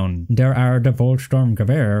name down. There are the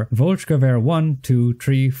Volkssturmgewehr, Volksgewehr 1, 2,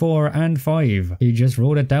 3, 4 and 5. He just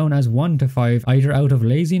wrote it down as 1-5 either out of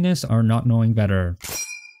laziness or not knowing better.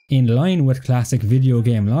 In line with classic video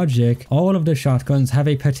game logic, all of the shotguns have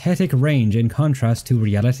a pathetic range in contrast to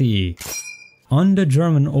reality. On the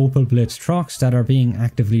German Opel Blitz trucks that are being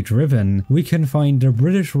actively driven, we can find the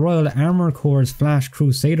British Royal Armour Corps' Flash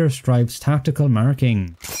Crusader Stripes tactical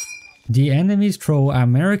marking. The enemies throw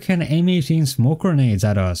American M18 smoke grenades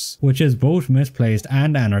at us, which is both misplaced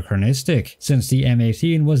and anachronistic, since the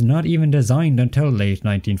M18 was not even designed until late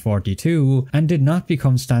 1942 and did not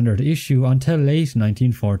become standard issue until late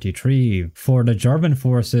 1943. For the German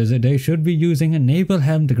forces, they should be using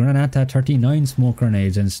Nebelhelm Granata 39 smoke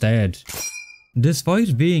grenades instead.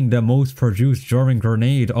 Despite being the most produced German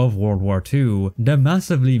grenade of World War II, the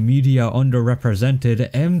massively media underrepresented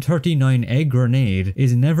M39 egg grenade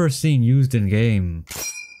is never seen used in game.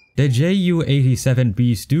 The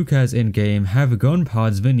Ju-87B Stukas in game have gun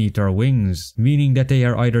pods beneath their wings, meaning that they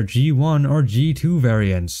are either G1 or G2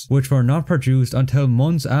 variants, which were not produced until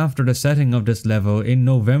months after the setting of this level in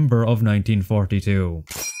November of 1942.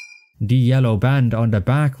 The yellow band on the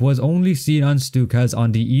back was only seen on Stukas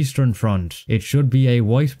on the Eastern Front. It should be a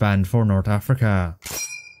white band for North Africa.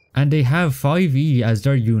 And they have 5E as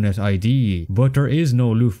their unit ID, but there is no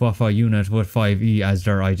Luftwaffe unit with 5E as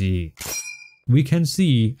their ID. We can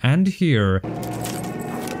see and hear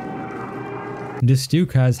the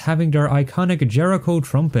Stukas having their iconic Jericho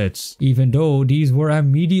trumpets, even though these were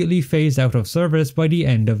immediately phased out of service by the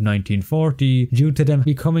end of 1940 due to them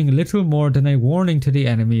becoming little more than a warning to the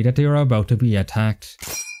enemy that they are about to be attacked.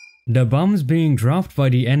 The bombs being dropped by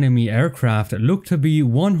the enemy aircraft look to be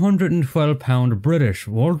 112-pound British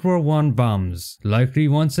World War I bombs, likely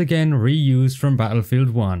once again reused from Battlefield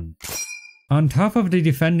 1. On top of the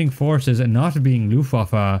defending forces not being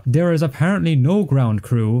Luftwaffe, there is apparently no ground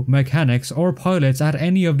crew, mechanics or pilots at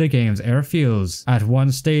any of the game's airfields. At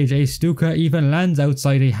one stage a Stuka even lands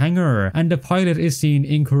outside a hangar, and the pilot is seen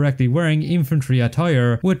incorrectly wearing infantry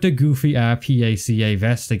attire with the goofy PACA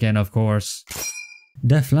vest again of course.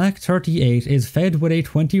 The Flak 38 is fed with a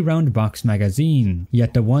 20-round box magazine,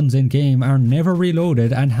 yet the ones in game are never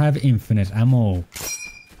reloaded and have infinite ammo.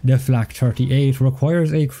 The Flak 38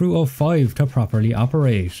 requires a crew of 5 to properly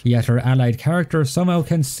operate, yet our allied character somehow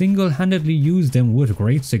can single-handedly use them with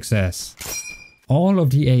great success. All of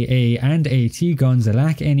the AA and AT guns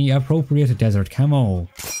lack any appropriate desert camo.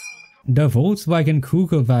 The Volkswagen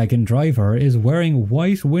Kugelwagen driver is wearing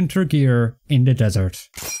white winter gear in the desert.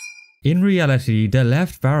 In reality, the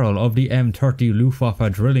left barrel of the M30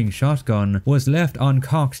 Luftwaffe drilling shotgun was left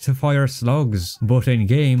uncocked to fire slugs, but in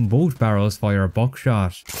game both barrels fire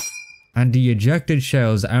buckshot. And the ejected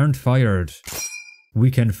shells aren't fired. We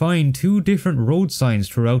can find 2 different road signs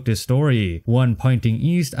throughout this story, one pointing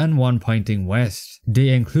east and one pointing west. They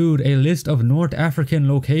include a list of North African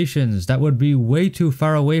locations that would be way too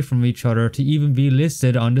far away from each other to even be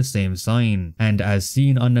listed on the same sign. And as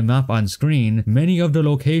seen on the map on screen, many of the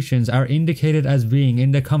locations are indicated as being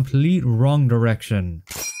in the complete wrong direction.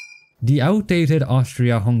 The outdated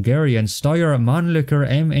Austria-Hungarian Steyr Mannlicher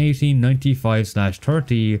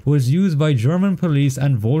M1895/30 was used by German police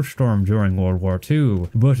and Volkssturm during World War II,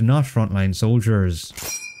 but not frontline soldiers.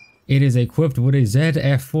 It is equipped with a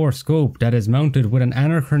ZF4 scope that is mounted with an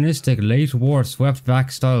anachronistic late-war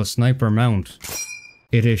swept-back style sniper mount.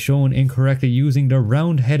 It is shown incorrectly using the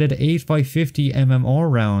round-headed 8x50 MMR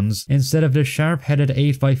rounds instead of the sharp-headed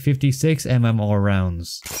 8x56 MMR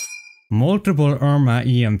rounds. Multiple Irma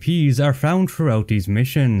EMPs are found throughout these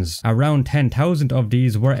missions. Around 10,000 of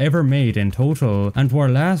these were ever made in total, and were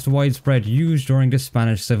last widespread used during the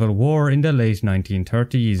Spanish Civil War in the late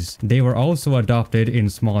 1930s. They were also adopted in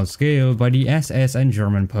small scale by the SS and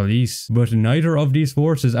German police, but neither of these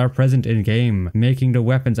forces are present in-game, making the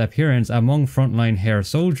weapon's appearance among frontline Heer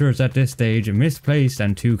soldiers at this stage misplaced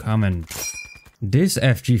and too common. This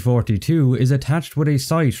FG-42 is attached with a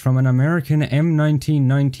sight from an American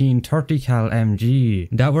M1919 30 cal MG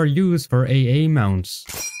that were used for AA mounts.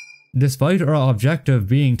 Despite our objective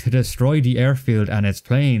being to destroy the airfield and its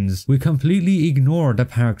planes, we completely ignore the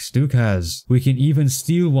Park Stukas. We can even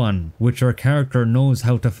steal one, which our character knows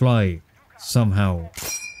how to fly. Somehow.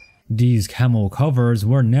 These camo covers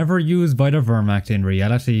were never used by the Wehrmacht in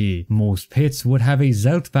reality. Most pits would have a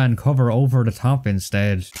Zeltbahn cover over the top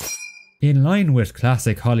instead. In line with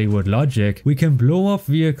classic Hollywood logic, we can blow up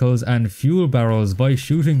vehicles and fuel barrels by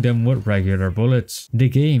shooting them with regular bullets. The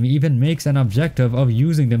game even makes an objective of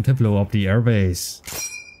using them to blow up the airbase.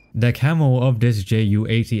 The camo of this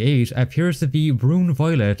Ju-88 appears to be Brune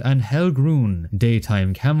Violet and Hellgrün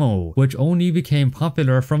daytime camo, which only became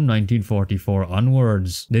popular from 1944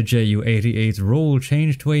 onwards. The Ju-88's role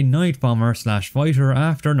changed to a night bomber/fighter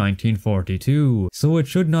after 1942, so it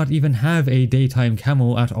should not even have a daytime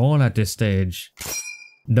camo at all at this stage.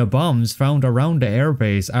 The bombs found around the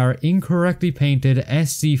airbase are incorrectly painted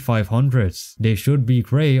SC-500s. They should be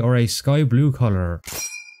grey or a sky blue colour.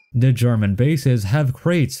 The German bases have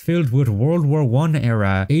crates filled with World War I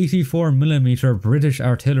era 84mm British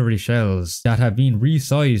artillery shells that have been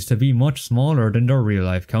resized to be much smaller than their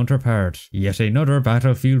real-life counterpart. Yet another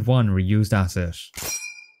Battlefield 1 reused asset.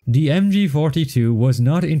 The MG42 was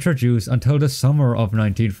not introduced until the summer of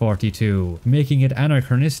 1942, making it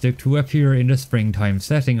anachronistic to appear in the springtime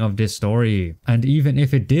setting of this story. And even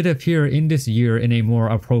if it did appear in this year in a more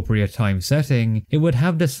appropriate time setting, it would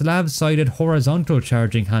have the slab-sided horizontal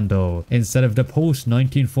charging handle instead of the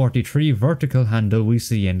post-1943 vertical handle we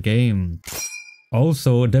see in game.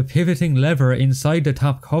 Also, the pivoting lever inside the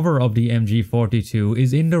top cover of the MG42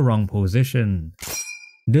 is in the wrong position.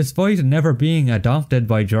 Despite never being adopted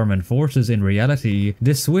by German forces in reality,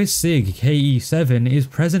 the Swiss SIG KE-7 is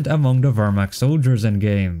present among the Wehrmacht soldiers in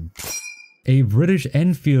game. A British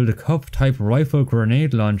Enfield Cup-type rifle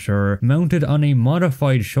grenade launcher mounted on a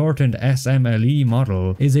modified shortened SMLE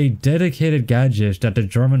model is a dedicated gadget that the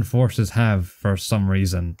German forces have for some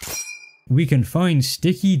reason. We can find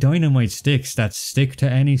sticky dynamite sticks that stick to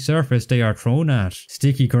any surface they are thrown at.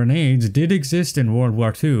 Sticky grenades did exist in World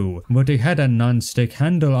War II, but they had a non-stick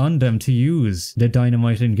handle on them to use. The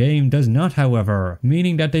dynamite in game does not, however,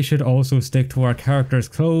 meaning that they should also stick to our character's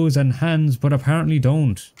clothes and hands, but apparently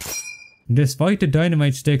don't. Despite the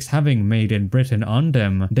dynamite sticks having "Made in Britain" on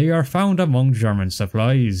them, they are found among German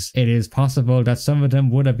supplies. It is possible that some of them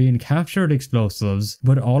would have been captured explosives,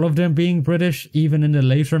 but all of them being British, even in the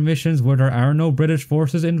later missions where there are no British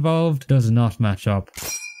forces involved, does not match up.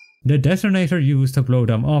 The detonator used to blow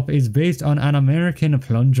them up is based on an American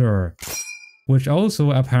plunger, which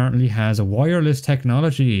also apparently has wireless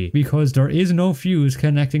technology, because there is no fuse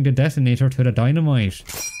connecting the detonator to the dynamite.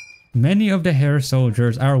 Many of the Heer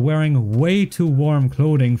soldiers are wearing way too warm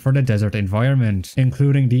clothing for the desert environment,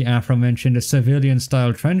 including the aforementioned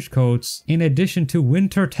civilian-style trench coats, in addition to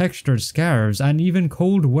winter-textured scarves and even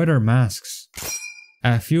cold weather masks.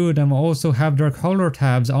 A few of them also have their collar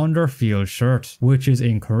tabs on their field shirt, which is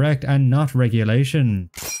incorrect and not regulation.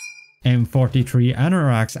 M43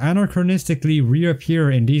 anoraks anachronistically reappear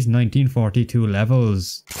in these 1942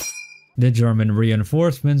 levels. The German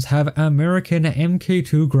reinforcements have American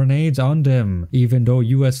Mk2 grenades on them, even though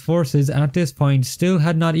US forces at this point still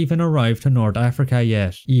had not even arrived to North Africa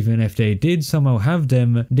yet. Even if they did somehow have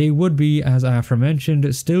them, they would be, as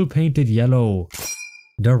aforementioned, still painted yellow.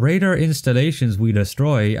 The radar installations we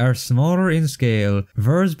destroy are smaller in scale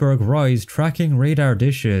Würzburg Rise tracking radar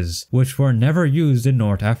dishes, which were never used in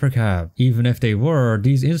North Africa. Even if they were,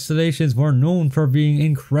 these installations were known for being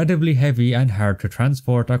incredibly heavy and hard to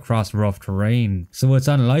transport across rough terrain, so it's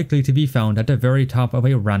unlikely to be found at the very top of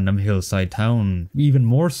a random hillside town, even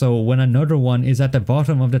more so when another one is at the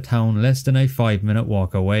bottom of the town less than a 5-minute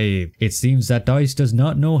walk away. It seems that DICE does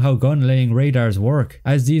not know how gun-laying radars work,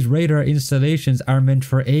 as these radar installations are meant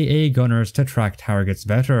for AA gunners to track targets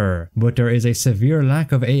better, but there is a severe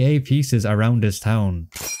lack of AA pieces around this town.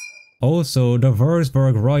 Also, the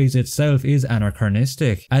Würzburg Rise itself is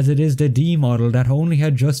anachronistic, as it is the D model that only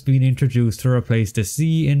had just been introduced to replace the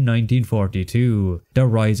C in 1942. The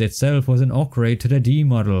Rise itself was an upgrade to the D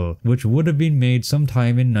model, which would have been made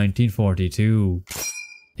sometime in 1942.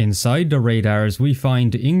 Inside the radars we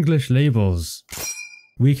find English labels.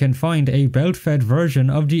 We can find a belt-fed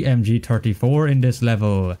version of the MG34 in this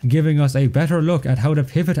level, giving us a better look at how the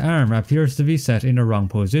pivot arm appears to be set in the wrong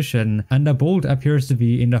position and the bolt appears to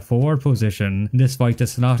be in the forward position, despite the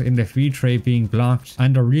slot in the feed tray being blocked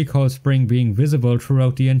and the recoil spring being visible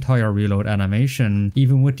throughout the entire reload animation,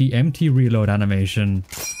 even with the empty reload animation.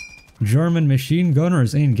 German machine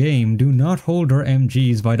gunners in-game do not hold their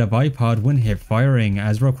MGs by the bipod when hip firing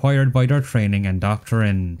as required by their training and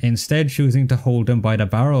doctrine, instead choosing to hold them by the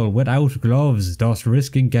barrel without gloves, thus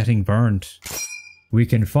risking getting burnt. We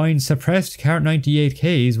can find suppressed Kart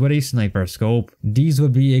 98Ks with a sniper scope. These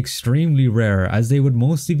would be extremely rare as they would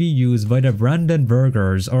mostly be used by the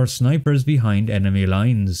Brandenburgers or snipers behind enemy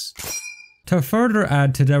lines. To further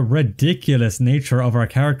add to the ridiculous nature of our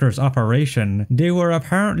character's operation, they were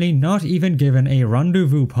apparently not even given a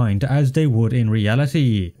rendezvous point as they would in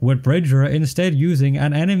reality, with Bridger instead using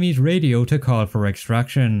an enemy's radio to call for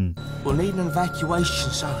extraction. We'll need an evacuation,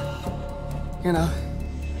 so, you know,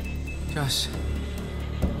 just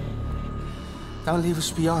don't leave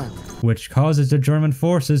us behind. Which causes the German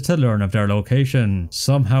forces to learn of their location,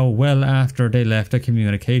 somehow well after they left the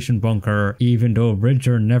communication bunker, even though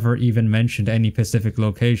Bridger never even mentioned any specific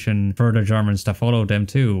location for the Germans to follow them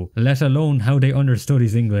to, let alone how they understood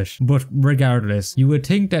his English. But regardless, you would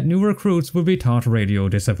think that new recruits would be taught radio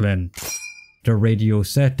discipline. The radio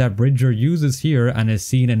set that Bridger uses here and is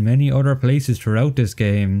seen in many other places throughout this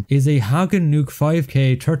game is a Hagen Nuke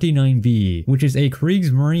 5K 39B, which is a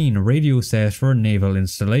Kriegsmarine radio set for naval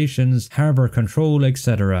installations, harbour control,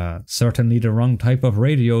 etc. Certainly the wrong type of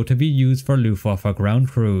radio to be used for Luftwaffe ground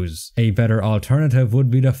crews. A better alternative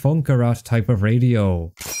would be the Funkerot type of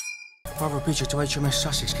radio. Bravo Bridger to HMS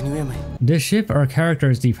Sussex, can you hear me? The ship our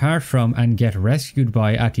characters depart from and get rescued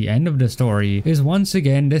by at the end of the story is once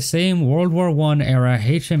again the same World War I era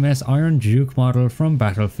HMS Iron Duke model from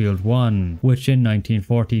Battlefield 1, which in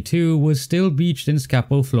 1942 was still beached in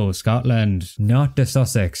Scapa Flow, Scotland, not the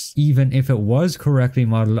Sussex. Even if it was correctly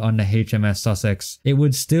modelled on the HMS Sussex, it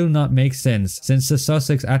would still not make sense since the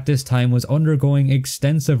Sussex at this time was undergoing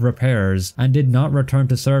extensive repairs and did not return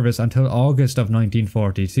to service until August of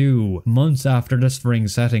 1942. Months after the spring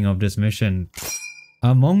setting of this mission.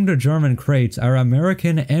 Among the German crates are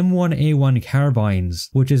American M1A1 carbines,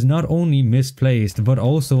 which is not only misplaced but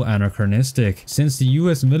also anachronistic, since the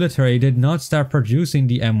US military did not start producing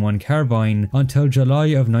the M1 carbine until July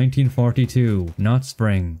of 1942, not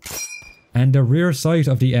spring. And the rear sight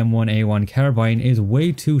of the M1A1 carbine is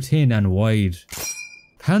way too thin and wide.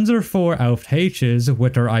 Panzer IV Alpha H's,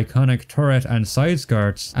 with their iconic turret and side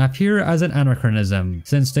skirts, appear as an anachronism,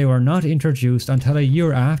 since they were not introduced until a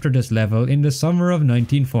year after this level in the summer of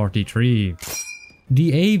 1943.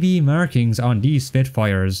 The AB markings on these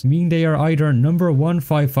Spitfires mean they are either number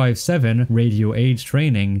 1557 Radio Age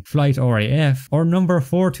Training, Flight RAF, or number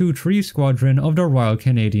 423 Squadron of the Royal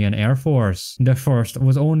Canadian Air Force. The first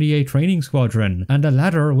was only a training squadron, and the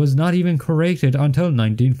latter was not even created until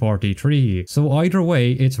 1943, so either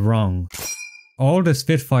way it's wrong. All the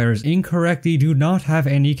Spitfires incorrectly do not have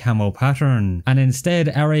any camo pattern, and instead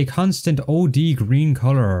are a constant OD green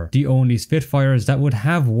colour. The only Spitfires that would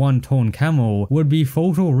have one-tone camo would be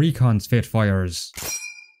Photo Recon Spitfires.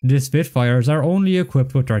 The Spitfires are only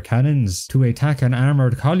equipped with their cannons. To attack an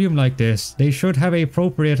armoured column like this, they should have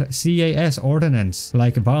appropriate CAS ordnance,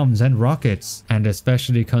 like bombs and rockets, and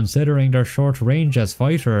especially considering their short range as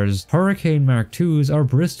fighters, Hurricane Mark IIs or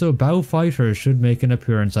Bristol bow fighters should make an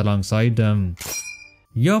appearance alongside them.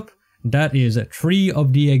 Yup, that is 3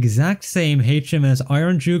 of the exact same HMS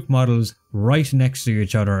Iron Duke models right next to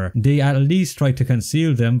each other. They at least tried to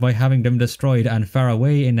conceal them by having them destroyed and far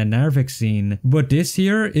away in the Narvik scene, but this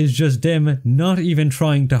here is just them not even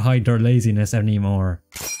trying to hide their laziness anymore.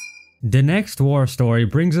 The next war story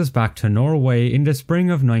brings us back to Norway in the spring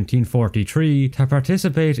of 1943 to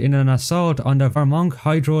participate in an assault on the Vermont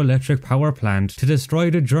hydroelectric power plant to destroy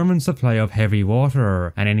the German supply of heavy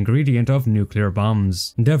water, an ingredient of nuclear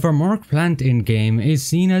bombs. The Vermont plant in-game is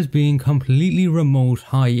seen as being completely remote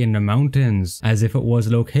high in the mountains, as if it was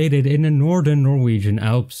located in the northern Norwegian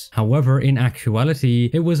Alps. However, in actuality,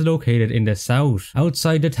 it was located in the south,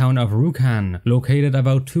 outside the town of Rjukan, located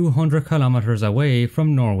about 200 kilometers away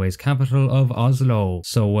from Norway's capital of Oslo,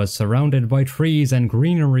 so was surrounded by trees and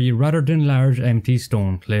greenery rather than large empty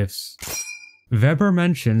stone cliffs. Weber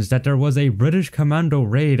mentions that there was a British commando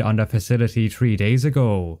raid on the facility 3 days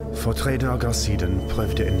ago. For 3 dager siden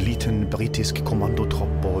prøvde en liten britisk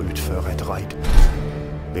kommandotropp å utføre et raid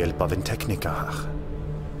ved hjelp av en tekniker her.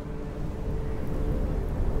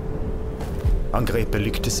 Angrepet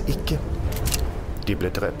lyktes ikke. De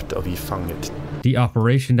ble drept og vi fanget. The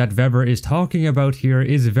operation that Weber is talking about here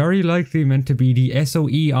is very likely meant to be the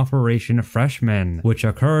SOE Operation Freshman, which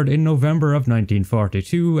occurred in November of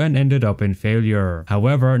 1942 and ended up in failure.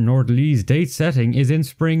 However, Nordlys' date setting is in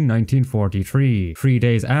spring 1943, 3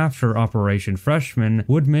 days after Operation Freshman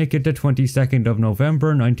would make it the 22nd of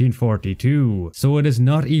November 1942, so it is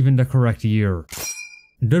not even the correct year.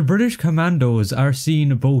 The British commandos are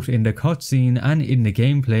seen both in the cutscene and in the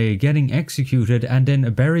gameplay getting executed and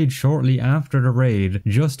then buried shortly after the raid,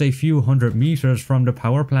 just a few hundred meters from the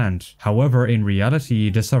power plant. However, in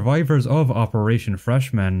reality, the survivors of Operation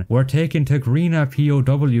Freshman were taken to Grina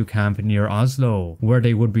POW camp near Oslo, where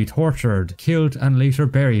they would be tortured, killed and later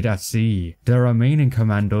buried at sea. The remaining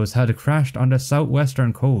commandos had crashed on the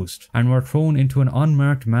southwestern coast and were thrown into an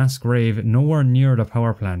unmarked mass grave nowhere near the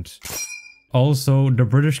power plant. Also, the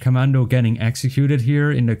British commando getting executed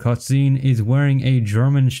here in the cutscene is wearing a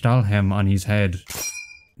German Stahlhelm on his head.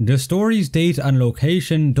 The story's date and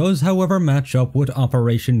location does however match up with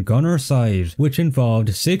Operation Gunnerside, which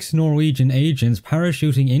involved 6 Norwegian agents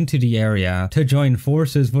parachuting into the area to join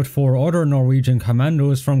forces with 4 other Norwegian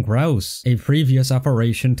commandos from Grouse, a previous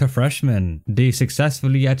operation to Freshman. They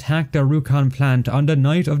successfully attacked the Rjukan plant on the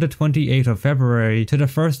night of the 28th of February to the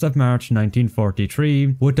 1st of March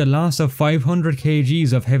 1943, with the loss of 500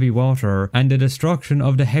 kgs of heavy water and the destruction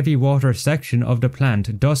of the heavy water section of the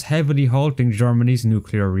plant, thus heavily halting Germany's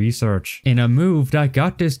nuclear research. In a move that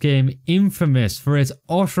got this game infamous for its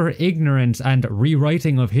utter ignorance and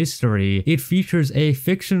rewriting of history, it features a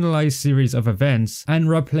fictionalized series of events and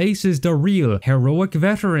replaces the real heroic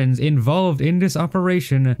veterans involved in this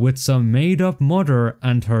operation with some made-up mother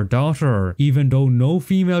and her daughter, even though no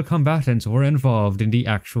female combatants were involved in the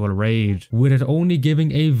actual raid, with it only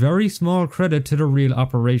giving a very small credit to the real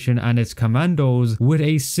operation and its commandos with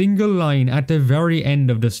a single line at the very end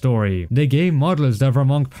of the story. The game models the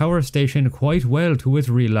Vermont power station quite well to its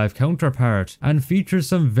real-life counterpart, and features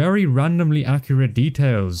some very randomly accurate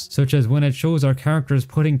details, such as when it shows our characters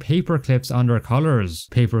putting paper clips on their collars.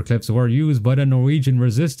 Paper clips were used by the Norwegian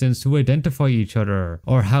resistance to identify each other,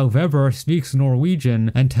 or how Weber speaks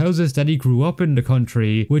Norwegian and tells us that he grew up in the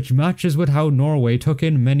country, which matches with how Norway took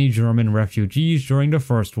in many German refugees during the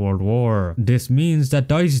First World War. This means that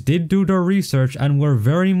DICE did do their research and were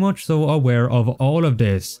very much so aware of all of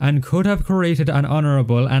this, and could have created an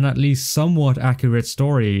honorable and at least somewhat accurate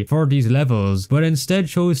story for these levels, but instead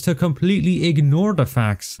chose to completely ignore the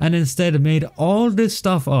facts and instead made all this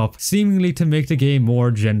stuff up seemingly to make the game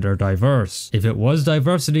more gender diverse. If it was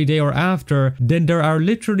Diversity Day or after, then there are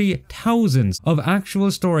literally thousands of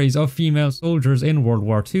actual stories of female soldiers in World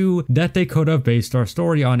War II that they could have based their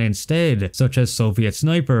story on instead, such as Soviet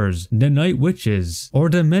snipers, the Night Witches, or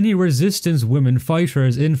the many resistance women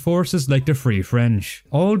fighters in forces like the Free French.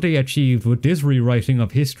 All they achieved with this rewriting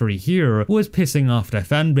of history here was pissing off the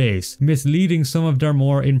fanbase, misleading some of their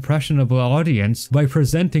more impressionable audience by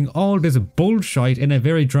presenting all this bullshit in a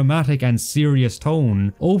very dramatic and serious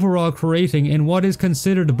tone, overall creating in what is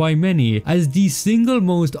considered by many as the single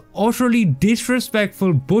most utterly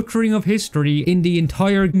disrespectful butchering of history in the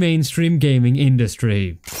entire mainstream gaming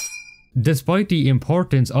industry. Despite the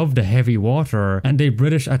importance of the heavy water and a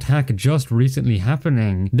British attack just recently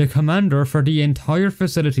happening, the commander for the entire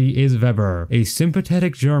facility is Weber, a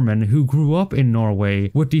sympathetic German who grew up in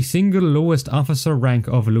Norway with the single lowest officer rank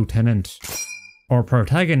of lieutenant. Our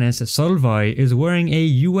protagonist, Solveig, is wearing a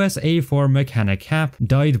US A4 mechanic cap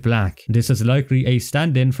dyed black. This is likely a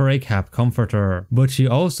stand-in for a cap comforter, but she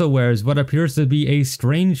also wears what appears to be a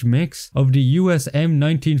strange mix of the US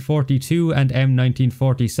M1942 and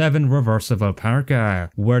M1947 reversible parka.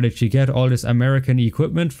 Where did she get all this American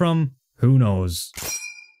equipment from? Who knows?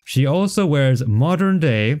 She also wears modern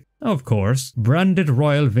day, of course, branded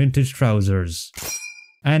Royal vintage trousers.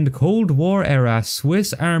 and Cold War era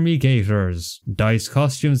Swiss Army gaiters. Dice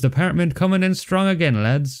costumes department coming in strong again,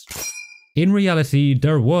 lads. In reality,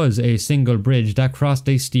 there was a single bridge that crossed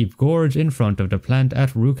a steep gorge in front of the plant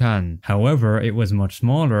at Rjukan. However, it was much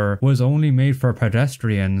smaller, was only made for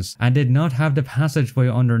pedestrians, and did not have the passageway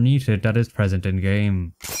underneath it that is present in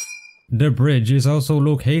game. The bridge is also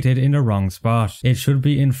located in the wrong spot. It should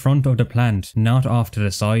be in front of the plant, not off to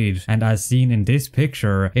the side, and as seen in this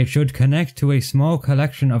picture, it should connect to a small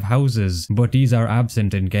collection of houses, but these are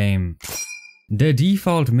absent in game. The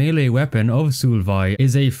default melee weapon of Soulevy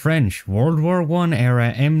is a French World War I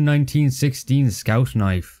era M1916 scout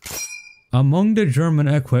knife. Among the German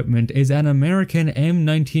equipment is an American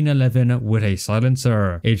M1911 with a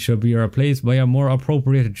silencer. It should be replaced by a more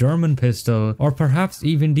appropriate German pistol, or perhaps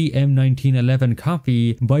even the M1911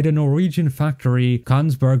 copy by the Norwegian factory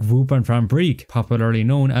Kongsberg Våpenfabrik, popularly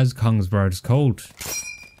known as Kongsberg's Colt.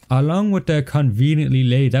 Along with the conveniently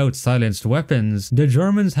laid out silenced weapons, the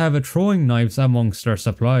Germans have throwing knives amongst their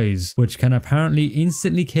supplies, which can apparently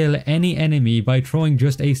instantly kill any enemy by throwing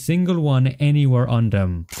just a single one anywhere on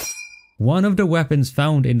them. One of the weapons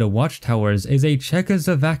found in the watchtowers is a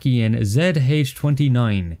Czechoslovakian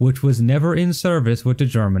ZH-29, which was never in service with the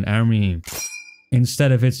German army.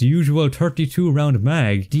 Instead of its usual 32-round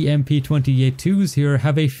mag, the MP28-2s here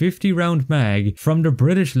have a 50-round mag from the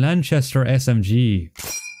British Lanchester SMG.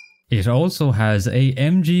 It also has a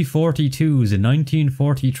MG42's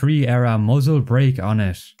 1943 era muzzle brake on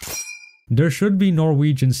it. There should be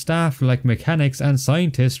Norwegian staff like mechanics and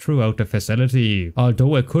scientists throughout the facility,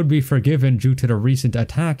 although it could be forgiven due to the recent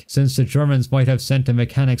attack, since the Germans might have sent the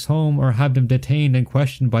mechanics home or have them detained and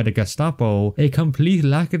questioned by the Gestapo. A complete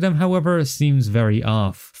lack of them, however, seems very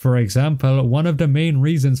off. For example, one of the main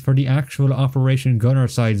reasons for the actual Operation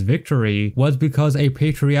Gunnerside's victory was because a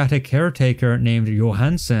patriotic caretaker named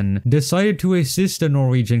Johansen decided to assist the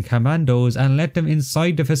Norwegian commandos and let them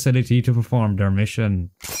inside the facility to perform their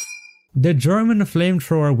mission. The German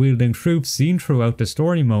flamethrower-wielding troops seen throughout the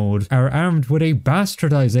story mode are armed with a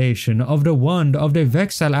bastardization of the wand of the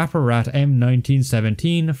Wechselapparat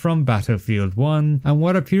M1917 from Battlefield 1 and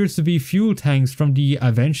what appears to be fuel tanks from the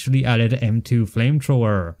eventually added M2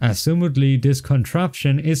 flamethrower. Assumedly, this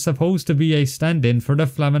contraption is supposed to be a stand-in for the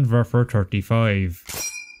Flammenwerfer 35.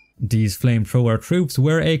 These flamethrower troops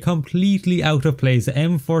wear a completely out-of-place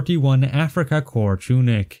M41 Africa Corps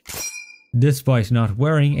tunic. Despite not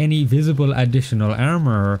wearing any visible additional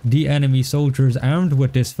armor, the enemy soldiers armed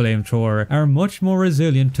with this flamethrower are much more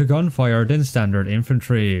resilient to gunfire than standard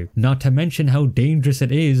infantry, not to mention how dangerous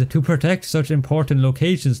it is to protect such important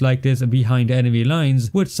locations like this behind enemy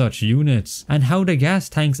lines with such units, and how the gas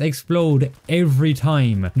tanks explode every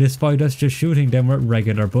time, despite us just shooting them with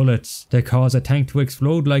regular bullets. To cause a tank to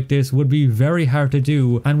explode like this would be very hard to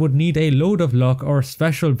do and would need a load of luck or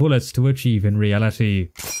special bullets to achieve in reality.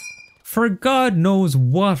 For God knows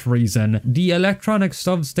what reason, the electronic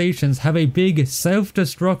substations have a big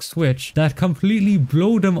self-destruct switch that completely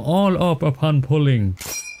blow them all up upon pulling.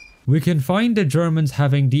 We can find the Germans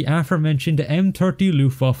having the aforementioned M30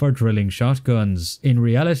 Luftwaffe drilling shotguns. In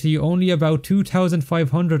reality, only about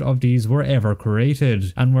 2,500 of these were ever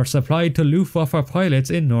created, and were supplied to Luftwaffe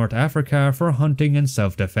pilots in North Africa for hunting and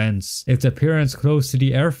self-defense. Its appearance close to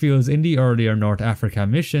the airfields in the earlier North Africa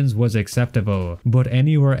missions was acceptable, but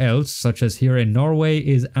anywhere else, such as here in Norway,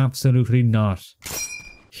 is absolutely not.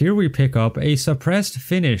 Here we pick up a suppressed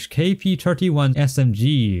Finnish KP-31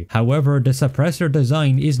 SMG. However, the suppressor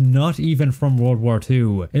design is not even from World War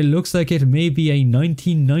II. It looks like it may be a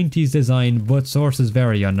 1990s design, but sources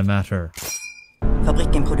vary on the matter.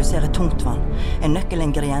 Fabrikken produserer tungtvann, en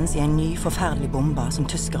nøkkelingrediens I en ny forferdelig bombe som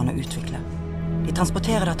tyskerne utvikler. De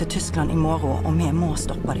transporterer det til Tyskland I morgen, og vi må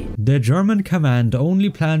stoppe dem. The German command only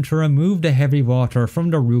planned to remove the heavy water from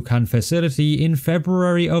the Rjukan facility in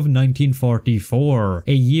February of 1944,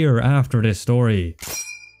 a year after this story.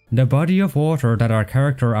 The body of water that our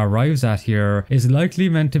character arrives at here is likely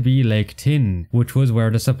meant to be Lake Tinn, which was where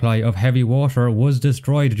the supply of heavy water was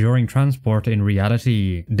destroyed during transport in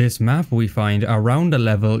reality. This map we find around the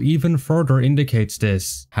level even further indicates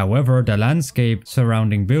this. However, the landscape,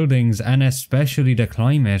 surrounding buildings, and especially the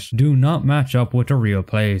climate do not match up with the real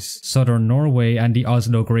place. Southern Norway and the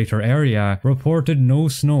Oslo greater area reported no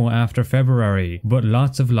snow after February, but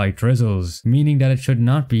lots of light drizzles, meaning that it should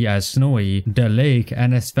not be as snowy. The lake,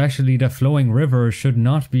 and especially the flowing rivers, should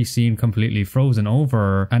not be seen completely frozen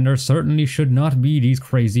over, and there certainly should not be these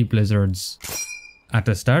crazy blizzards. At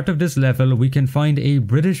the start of this level, we can find a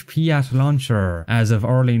British Piat launcher. As of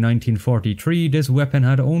early 1943, this weapon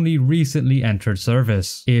had only recently entered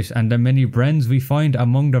service. It and the many Brens we find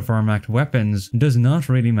among the Wehrmacht weapons does not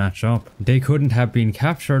really match up. They couldn't have been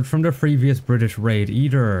captured from the previous British raid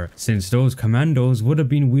either, since those commandos would have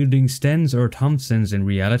been wielding Stens or Thompsons in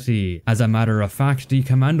reality. As a matter of fact, the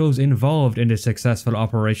commandos involved in the successful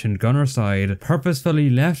Operation Gunnerside purposefully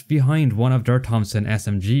left behind one of their Thompson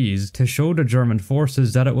SMGs to show the German forces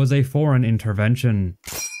that it was a foreign intervention.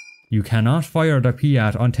 You cannot fire the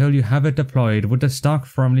Piat until you have it deployed with the stock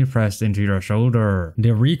firmly pressed into your shoulder.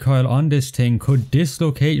 The recoil on this thing could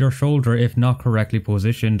dislocate your shoulder if not correctly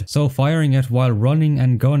positioned, so firing it while running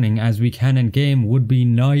and gunning as we can in game would be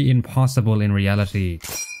nigh impossible in reality.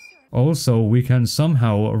 Also, we can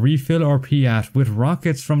somehow refill our Piat with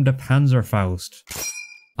rockets from the Panzerfaust.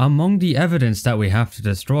 Among the evidence that we have to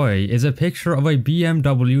destroy is a picture of a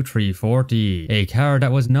BMW 340, a car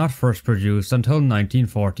that was not first produced until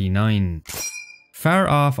 1949. Far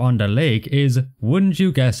off on the lake is, wouldn't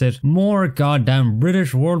you guess it, more goddamn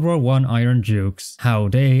British World War I Iron Dukes. How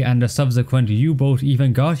they and the subsequent U-boat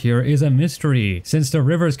even got here is a mystery, since the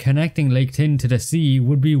rivers connecting Lake Tinn to the sea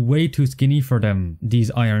would be way too skinny for them.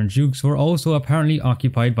 These Iron Dukes were also apparently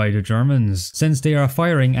occupied by the Germans, since they are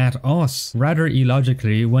firing at us, rather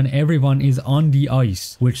illogically when everyone is on the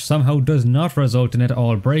ice, which somehow does not result in it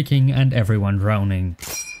all breaking and everyone drowning.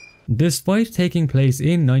 Despite taking place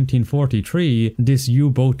in 1943, this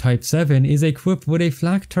U-boat Type 7 is equipped with a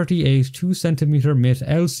Flak 38 2cm MIT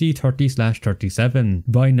LC-30/37.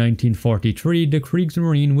 By 1943, the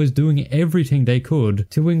Kriegsmarine was doing everything they could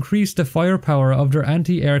to increase the firepower of their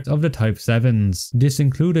anti-air of the Type 7s. This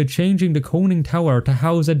included changing the coning tower to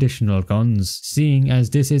house additional guns. Seeing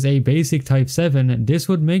as this is a basic Type 7, this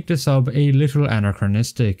would make the sub a little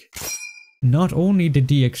anachronistic. Not only did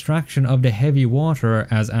the extraction of the heavy water,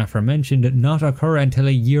 as aforementioned, not occur until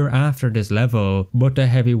a year after this level, but the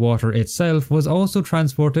heavy water itself was also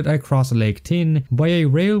transported across Lake Tinn by a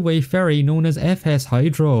railway ferry known as FS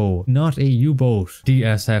Hydro, not a U-boat. The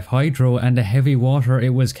SF Hydro and the heavy water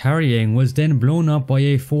it was carrying was then blown up by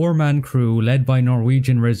a 4-man crew led by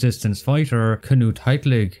Norwegian resistance fighter Knut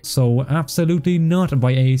Heitlig, so absolutely not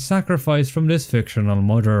by a sacrifice from this fictional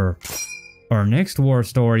mother. Our next war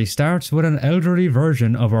story starts with an elderly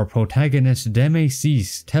version of our protagonist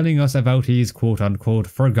Demesis telling us about his quote-unquote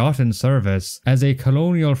forgotten service as a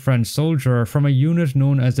colonial French soldier from a unit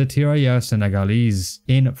known as the Tirailleur Senegalese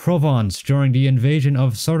in Provence during the invasion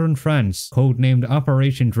of southern France, codenamed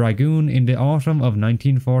Operation Dragoon in the autumn of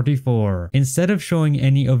 1944. Instead of showing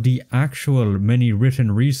any of the actual many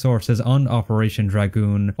written resources on Operation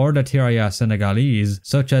Dragoon or the Tirailleur Senegalese,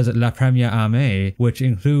 such as La Première Armée, which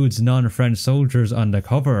includes non-French soldiers on the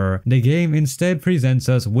cover, the game instead presents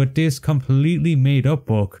us with this completely made up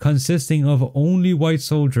book consisting of only white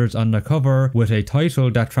soldiers on the cover with a title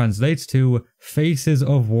that translates to Faces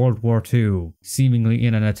of World War II, seemingly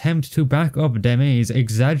in an attempt to back up Deme's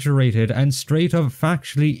exaggerated and straight up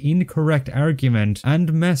factually incorrect argument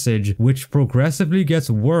and message, which progressively gets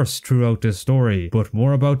worse throughout the story, but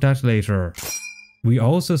more about that later. We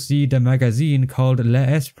also see the magazine called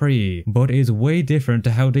L'Esprit, but is way different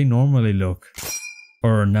to how they normally look.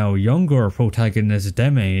 Our now younger protagonist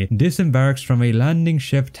Deme disembarks from a landing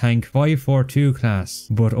ship tank 542 class,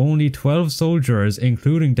 but only 12 soldiers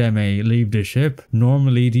including Deme leave the ship.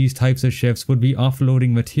 Normally these types of ships would be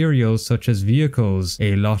offloading materials such as vehicles,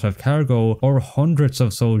 a lot of cargo, or hundreds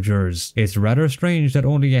of soldiers. It's rather strange that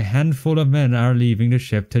only a handful of men are leaving the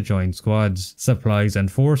ship to join squads. Supplies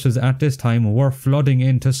and forces at this time were flooding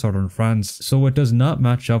into southern France, so it does not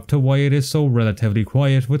match up to why it is so relatively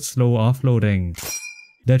quiet with slow offloading.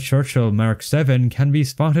 The Churchill Mark 7 can be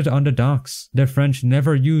spotted on the docks. The French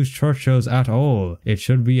never used Churchills at all. It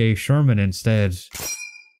should be a Sherman instead.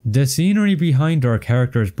 The scenery behind our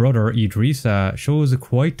character's brother Idrissa shows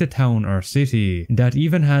quite the town or city that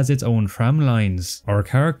even has its own tram lines. Our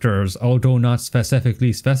characters, although not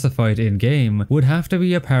specifically specified in game, would have to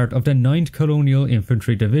be a part of the 9th Colonial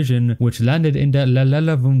Infantry Division, which landed in the La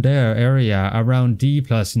Vendée area around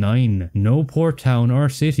D+9. No port town or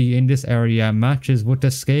city in this area matches with the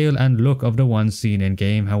scale and look of the one seen in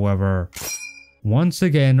game, however. Once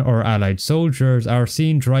again, our allied soldiers are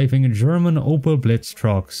seen driving German Opel Blitz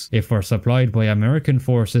trucks. If we're supplied by American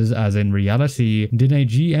forces as in reality, then a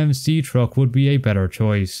GMC truck would be a better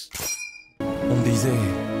choice. On disait,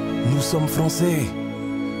 nous sommes français,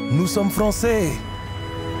 nous sommes français.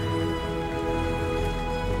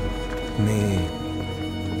 Mais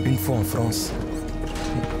une fois en France,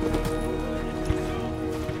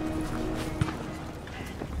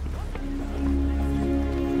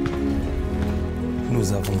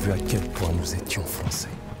 nous avons vu à quel point nous étions français.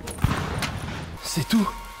 C'est tout?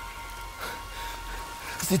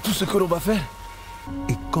 C'est tout ce que l'on va faire?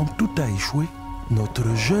 Et quand tout a échoué,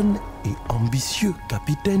 notre jeune et ambitieux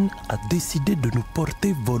capitaine a décidé de nous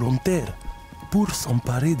porter volontaires pour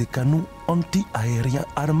s'emparer des canons anti-aériens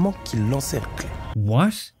armants qui l'encerclaient.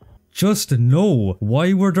 What? Just no.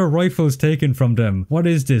 Why were the rifles taken from them? What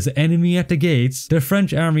is this, enemy at the gates? The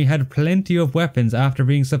French army had plenty of weapons after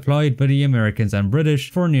being supplied by the Americans and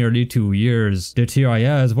British for nearly 2 years. The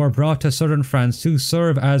Tirailleurs were brought to southern France to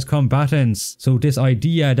serve as combatants, so this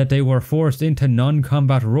idea that they were forced into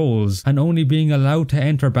non-combat roles and only being allowed to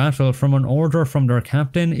enter battle from an order from their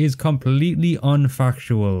captain is completely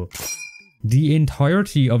unfactual. The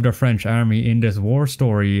entirety of the French army in this war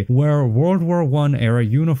story were World War I era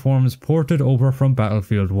uniforms ported over from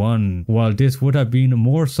Battlefield 1. While this would have been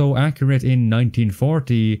more so accurate in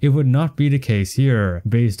 1940, it would not be the case here,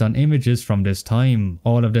 based on images from this time.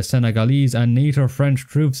 All of the Senegalese and native French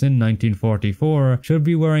troops in 1944 should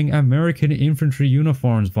be wearing American infantry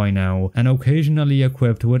uniforms by now, and occasionally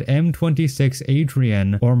equipped with M26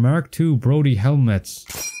 Adrian or Mark II Brody helmets.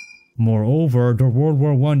 Moreover, the World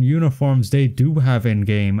War I uniforms they do have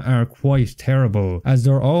in-game are quite terrible, as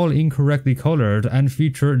they're all incorrectly coloured and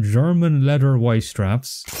feature German leather white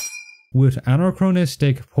straps, with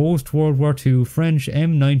anachronistic post-World War II French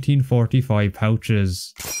M1945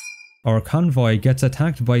 pouches. Our convoy gets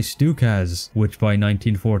attacked by Stukas, which by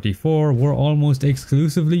 1944 were almost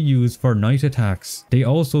exclusively used for night attacks. They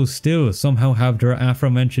also still somehow have their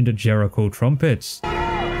aforementioned Jericho trumpets,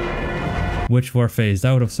 which were phased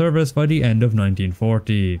out of service by the end of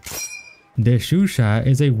 1940. The Shusha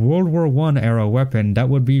is a World War I era weapon that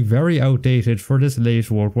would be very outdated for this late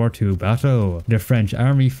World War II battle. The French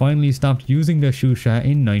army finally stopped using the Shusha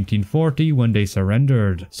in 1940 when they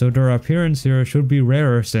surrendered, so their appearance here should be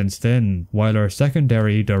rarer since then, while our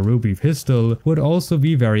secondary, the Ruby pistol, would also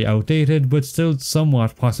be very outdated but still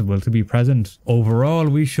somewhat possible to be present. Overall,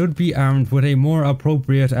 we should be armed with a more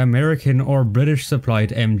appropriate American or British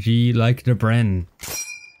supplied MG like the Bren.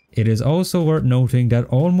 It is also worth noting that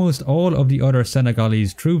almost all of the other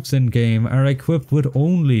Senegalese troops in game are equipped with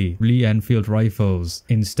only Lee Enfield rifles.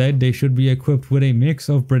 Instead, they should be equipped with a mix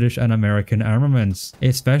of British and American armaments,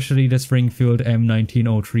 especially the Springfield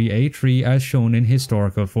M1903A3 as shown in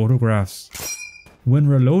historical photographs. When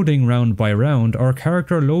reloading round by round, our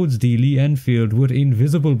character loads the Lee Enfield with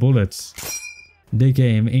invisible bullets. The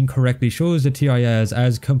game incorrectly shows the Tirailleurs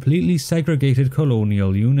as completely segregated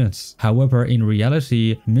colonial units. However, in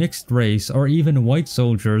reality, mixed race or even white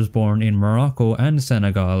soldiers born in Morocco and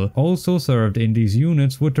Senegal also served in these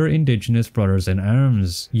units with their indigenous brothers in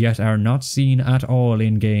arms, yet are not seen at all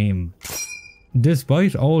in game.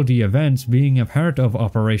 Despite all the events being a part of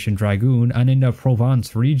Operation Dragoon and in the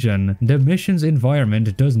Provence region, the mission's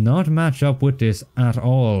environment does not match up with this at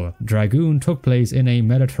all. Dragoon took place in a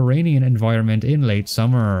Mediterranean environment in late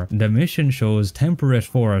summer. The mission shows temperate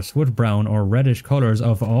forests with brown or reddish colours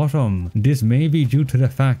of autumn. This may be due to the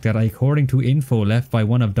fact that, according to info left by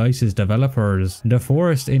one of DICE's developers, the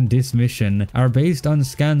forests in this mission are based on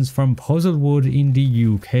scans from Puzzlewood in the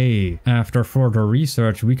UK. After further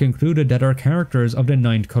research, we concluded that our characters of the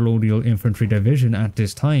 9th Colonial Infantry Division at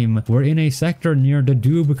this time were in a sector near the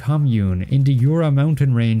Doubs commune in the Jura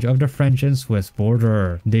mountain range of the French and Swiss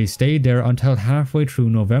border. They stayed there until halfway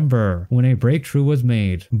through November, when a breakthrough was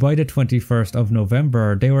made. By the 21st of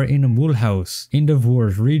November, they were in Mulhouse, in the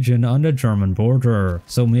Vosges region on the German border.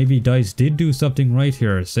 So maybe DICE did do something right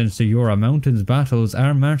here, since the Jura mountains battles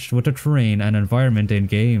are matched with the terrain and environment in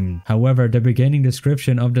game. However, the beginning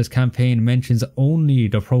description of this campaign mentions only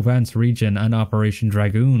the Provence region and Operation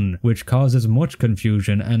Dragoon, which causes much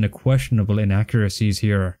confusion and questionable inaccuracies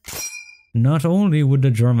here. Not only would the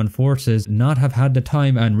German forces not have had the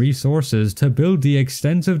time and resources to build the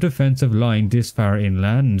extensive defensive line this far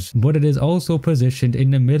inland, but it is also positioned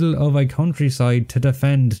in the middle of a countryside to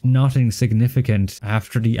defend nothing significant.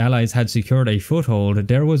 After the Allies had secured a foothold,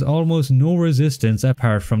 there was almost no resistance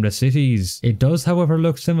apart from the cities. It does, however,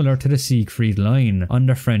 look similar to the Siegfried Line on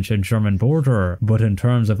the French and German border, but in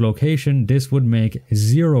terms of location, this would make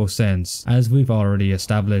zero sense, as we've already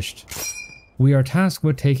established. We are tasked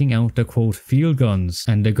with taking out the quote field guns,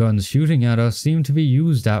 and the guns shooting at us seem to be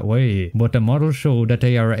used that way, but the models show that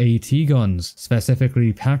they are AT guns,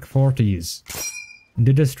 specifically PaK-40s.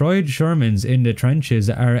 The destroyed Shermans in the trenches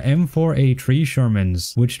are M4A3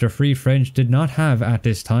 Shermans, which the Free French did not have at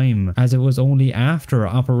this time, as it was only after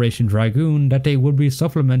Operation Dragoon that they would be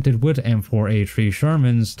supplemented with M4A3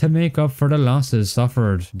 Shermans to make up for the losses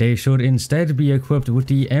suffered. They should instead be equipped with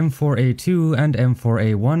the M4A2 and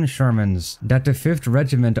M4A1 Shermans that the 5th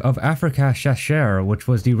Regiment of Africa Chasseurs, which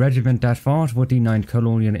was the regiment that fought with the 9th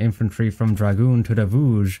Colonial Infantry from Dragoon to the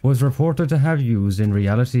Vosges, was reported to have used in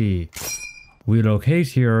reality. We locate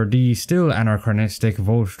here the still anachronistic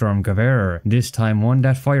Volkssturmgewehr, this time one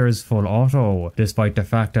that fires full auto, despite the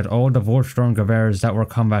fact that all the Volkssturmgewehrs that were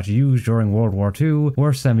combat used during World War II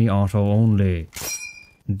were semi-auto only.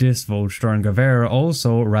 This Volkssturmgewehr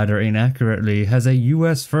also, rather inaccurately, has a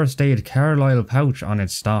US first aid Carlisle pouch on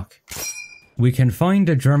its stock. We can find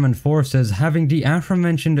the German forces having the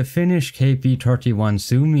aforementioned Finnish KP-31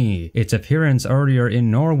 Suomi. Its appearance earlier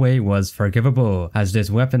in Norway was forgivable, as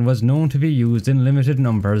this weapon was known to be used in limited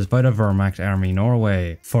numbers by the Wehrmacht Army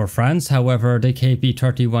Norway. For France, however, the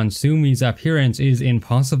KP-31 Suomi's appearance is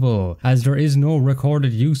impossible, as there is no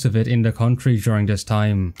recorded use of it in the country during this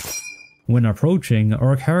time. When approaching,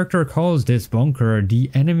 our character calls this bunker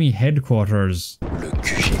the enemy headquarters. Le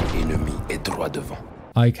QG ennemi est droit devant.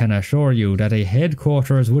 I can assure you that a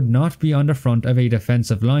headquarters would not be on the front of a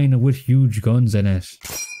defensive line with huge guns in it.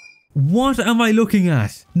 What am I looking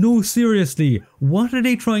at? No, seriously, what are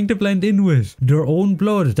they trying to blend in with? Their own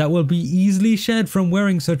blood that will be easily shed from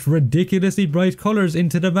wearing such ridiculously bright colours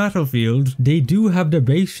into the battlefield. They do have the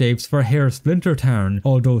base shapes for Hair Splinter Town,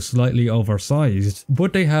 although slightly oversized,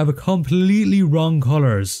 but they have completely wrong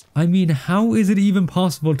colours. I mean, how is it even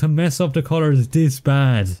possible to mess up the colours this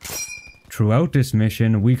bad? Throughout this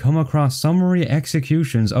mission, we come across summary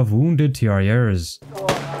executions of wounded Tirailleurs.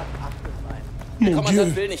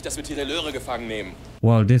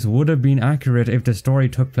 While this would have been accurate if the story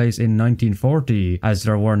took place in 1940, as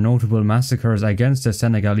there were notable massacres against the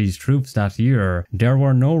Senegalese troops that year, there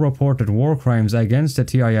were no reported war crimes against the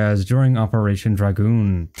Tirailleurs during Operation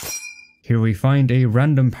Dragoon. Here we find a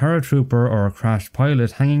random paratrooper or crashed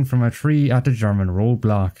pilot hanging from a tree at the German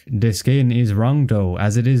roadblock. The skin is wrong though,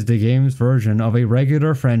 as it is the game's version of a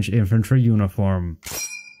regular French infantry uniform.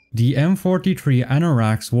 The M43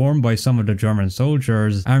 anoraks worn by some of the German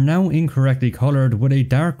soldiers are now incorrectly coloured with a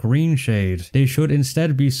dark green shade. They should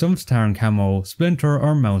instead be Sumpftarn camo, splinter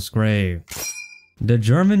or mouse grey. The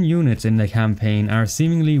German units in the campaign are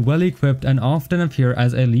seemingly well equipped and often appear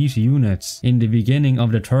as elite units. In the beginning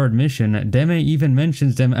of the third mission, Deme even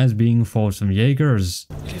mentions them as being Folsom Jaegers.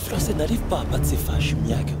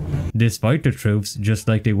 Despite the troops, just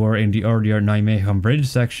like they were in the earlier Nijmegen Bridge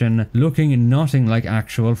section, looking nothing like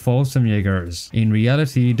actual Folsom Jaegers. In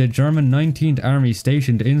reality, the German 19th Army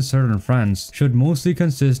stationed in southern France should mostly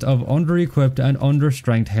consist of under-equipped and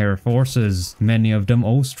under-strength Heer forces, many of them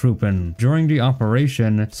Osttruppen. During the operation,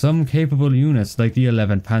 some capable units like the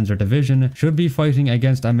 11th Panzer Division should be fighting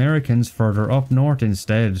against Americans further up north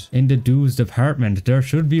instead. In the Douze department, there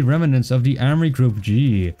should be remnants of the Army Group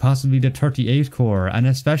G, possibly the 38th Corps, and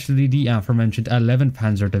especially the aforementioned 11th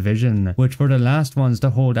Panzer Division, which were the last ones to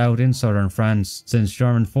hold out in southern France, since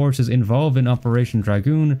German forces involved in Operation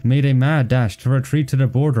Dragoon made a mad dash to retreat to the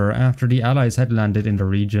border after the Allies had landed in the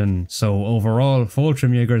region. So overall,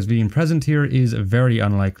 Fallschirmjägers being present here is very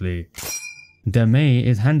unlikely. Deme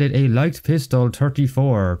is handed a light pistol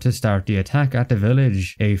 34 to start the attack at the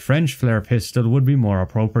village. A French flare pistol would be more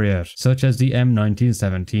appropriate, such as the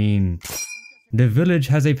M1917. The village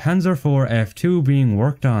has a Panzer IV F2 being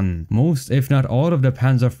worked on. Most, if not all, of the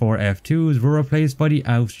Panzer IV F2s were replaced by the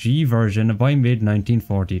Aus G version by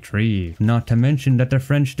mid-1943. Not to mention that the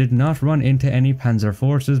French did not run into any Panzer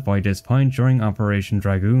forces by this point during Operation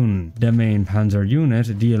Dragoon. The main Panzer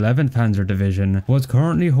unit, the 11th Panzer Division, was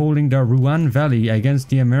currently holding the Rouen Valley against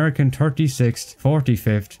the American 36th,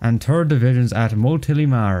 45th, and 3rd Divisions at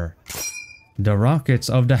Montélimar. The rockets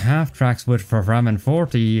of the half-tracks with Verrahmen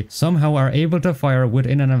 40 somehow are able to fire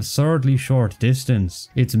within an absurdly short distance.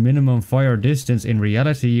 Its minimum fire distance in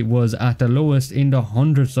reality was at the lowest in the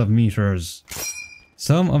hundreds of meters.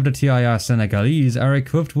 Some of the Tirailleurs Senegalese are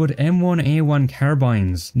equipped with M1A1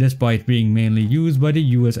 carbines, despite being mainly used by the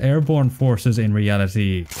US airborne forces in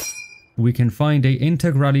reality. We can find a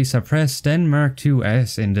integrally suppressed Sten Mark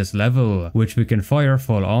II-S in this level, which we can fire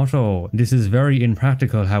full auto. This is very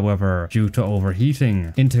impractical however, due to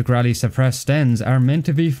overheating. Integrally suppressed Stens are meant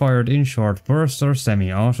to be fired in short bursts or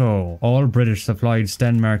semi-auto. All British supplied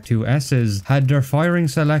Sten Mark II-S's had their firing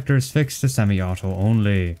selectors fixed to semi-auto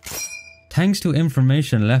only. Thanks to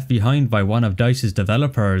information left behind by one of DICE's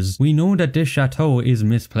developers, we know that this chateau is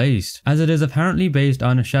misplaced, as it is apparently based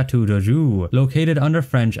on Chateau de Joux, located on the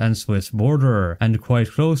French and Swiss border, and quite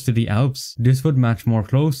close to the Alps. This would match more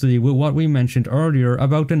closely with what we mentioned earlier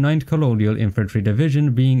about the 9th Colonial Infantry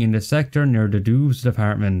Division being in the sector near the Douves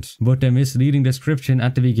department, but the misleading description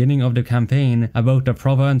at the beginning of the campaign about the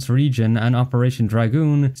Provence region and Operation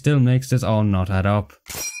Dragoon still makes this all not add up.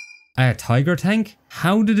 A Tiger tank?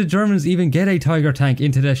 How did the Germans even get a Tiger tank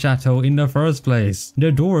into the chateau in the first place? The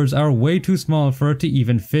doors are way too small for it to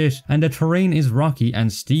even fit, and the terrain is rocky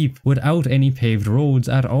and steep, without any paved roads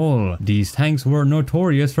at all. These tanks were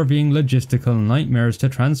notorious for being logistical nightmares to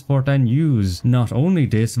transport and use. Not only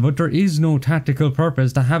this, but there is no tactical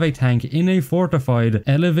purpose to have a tank in a fortified,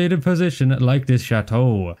 elevated position like this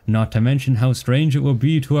chateau. Not to mention how strange it would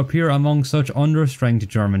be to appear among such understrength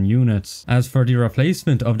German units. As for the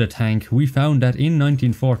replacement of the tank, we found that in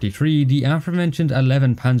 1943, the aforementioned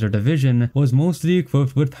 11th Panzer Division was mostly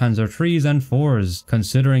equipped with Panzer IIIs and IVs.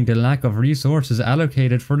 Considering the lack of resources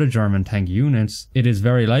allocated for the German tank units, it is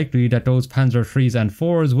very likely that those Panzer IIIs and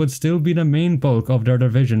IVs would still be the main bulk of their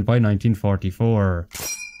division by 1944.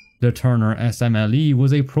 The Turner SMLE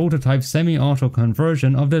was a prototype semi-auto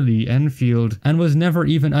conversion of the Lee Enfield, and was never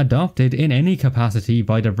even adopted in any capacity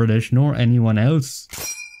by the British nor anyone else.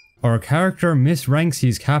 Our character misranks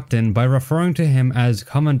his captain by referring to him as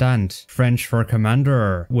Commandant, French for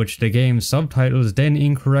commander, which the game's subtitles then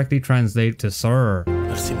incorrectly translate to Sir.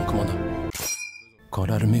 Merci mon commandant. Quand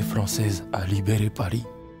l'armée française a libéré Paris,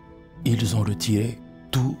 ils ont retiré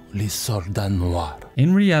tous les soldats noirs.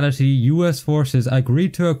 In reality, US forces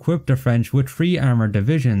agreed to equip the French with 3 armored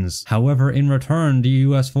divisions. However, in return, the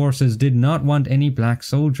US forces did not want any black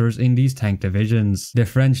soldiers in these tank divisions. The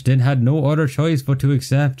French then had no other choice but to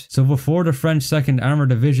accept, so before the French 2nd Armored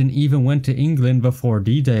Division even went to England before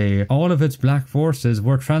D-Day, all of its black forces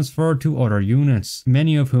were transferred to other units,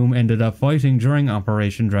 many of whom ended up fighting during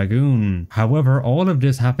Operation Dragoon. However, all of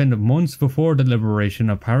this happened months before the liberation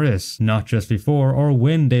of Paris, not just before or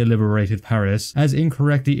when they liberated Paris, as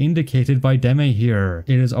incorrectly indicated by Deme here.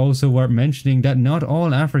 It is also worth mentioning that not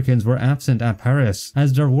all Africans were absent at Paris,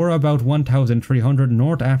 as there were about 1,300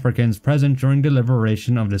 North Africans present during the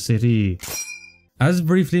liberation of the city. As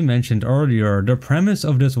briefly mentioned earlier, the premise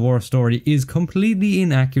of this war story is completely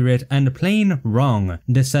inaccurate and plain wrong.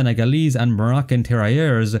 The Senegalese and Moroccan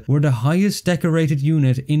Tirailleurs were the highest decorated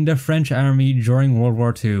unit in the French army during World War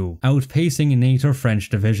II, outpacing native French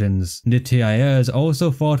divisions. The Tirailleurs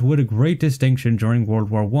also fought with great distinction during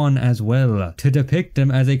World War I as well. To depict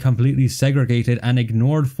them as a completely segregated and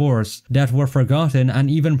ignored force that were forgotten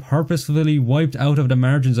and even purposefully wiped out of the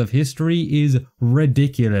margins of history is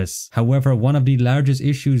ridiculous. However, one of the largest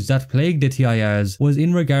issues that plagued the Tirailleurs was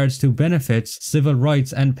in regards to benefits, civil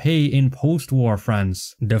rights and pay in post-war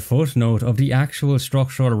France. The footnote of the actual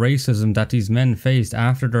structural racism that these men faced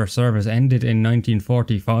after their service ended in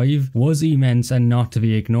 1945 was immense and not to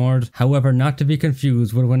be ignored, however not to be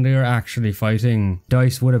confused with when they are actually fighting.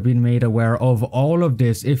 DICE would have been made aware of all of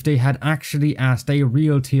this if they had actually asked a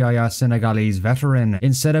real Tirailleur Senegalese veteran,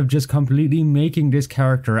 instead of just completely making this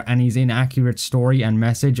character and his inaccurate story and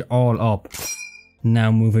message all up.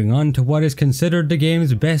 Now moving on to what is considered the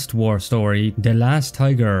game's best war story, The Last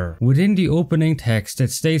Tiger. Within the opening text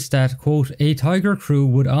it states that, quote, a Tiger crew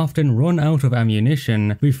would often run out of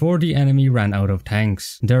ammunition before the enemy ran out of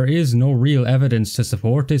tanks. There is no real evidence to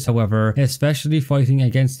support this, however, especially fighting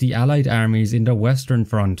against the Allied armies in the Western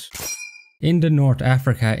Front. In the North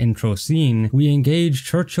Africa intro scene, we engage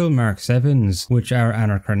Churchill Mark 7s, which are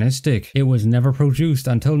anachronistic. It was never produced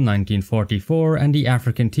until 1944 and the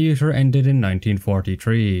African theatre ended in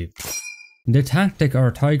 1943. The tactic our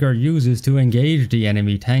Tiger uses to engage the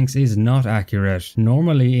enemy tanks is not accurate.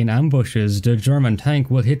 Normally in ambushes, the German tank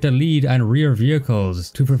will hit the lead and rear vehicles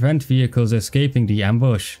to prevent vehicles escaping the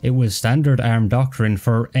ambush. It was standard arm doctrine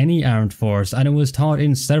for any armed force and it was taught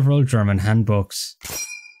in several German handbooks.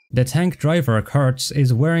 The tank driver, Kurtz,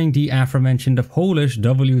 is wearing the aforementioned Polish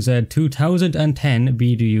WZ 2010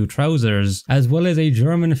 BDU trousers, as well as a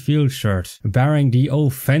German field shirt. Barring the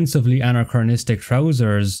offensively anachronistic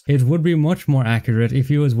trousers, it would be much more accurate if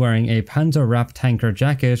he was wearing a Panzerwrap tanker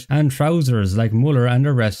jacket and trousers like Muller and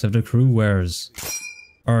the rest of the crew wears.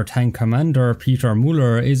 Our tank commander, Peter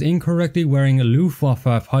Muller, is incorrectly wearing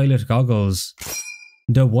Luftwaffe pilot goggles.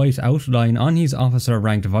 The white outline on his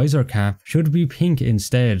officer-ranked visor cap should be pink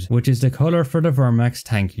instead, which is the colour for the Wehrmacht's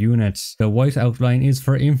tank units. The white outline is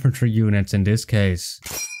for infantry units in this case.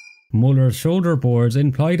 Muller's shoulder boards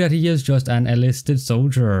imply that he is just an enlisted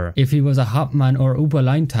soldier. If he was a Hauptmann or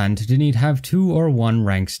Oberleutnant, then he'd have 2 or 1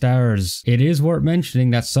 rank stars. It is worth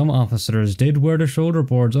mentioning that some officers did wear the shoulder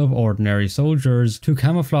boards of ordinary soldiers to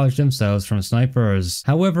camouflage themselves from snipers.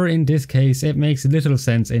 However, in this case, it makes little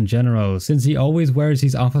sense in general, since he always wears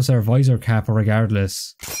his officer visor cap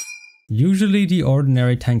regardless. Usually the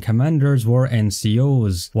ordinary tank commanders were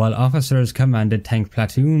NCOs, while officers commanded tank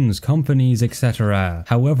platoons, companies, etc.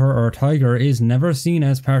 However, our Tiger is never seen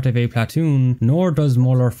as part of a platoon, nor does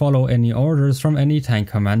Muller follow any orders from any tank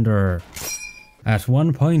commander. At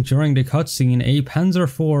one point during the cutscene, a Panzer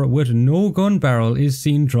IV with no gun barrel is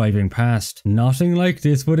seen driving past. Nothing like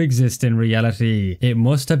this would exist in reality. It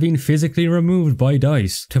must have been physically removed by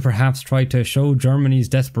DICE to perhaps try to show Germany's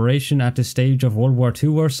desperation at the stage of World War II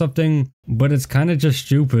or something, but it's kinda just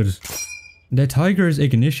stupid. The Tiger's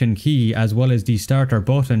ignition key, as well as the starter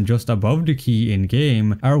button just above the key in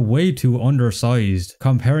game, are way too undersized.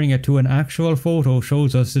 Comparing it to an actual photo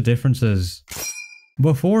shows us the differences.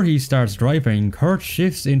 Before he starts driving, Kurt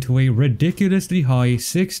shifts into a ridiculously high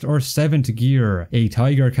 6th or 7th gear. A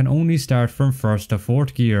Tiger can only start from 1st to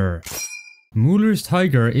 4th gear. Muller's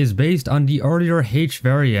Tiger is based on the earlier H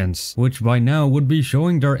variants, which by now would be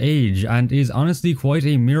showing their age, and is honestly quite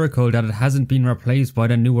a miracle that it hasn't been replaced by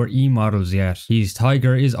the newer E models yet. His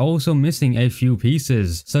Tiger is also missing a few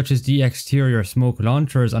pieces, such as the exterior smoke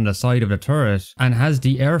launchers on the side of the turret, and has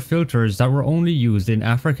the air filters that were only used in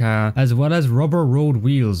Africa, as well as rubber road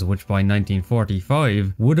wheels, which by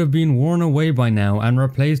 1945 would have been worn away by now and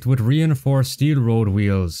replaced with reinforced steel road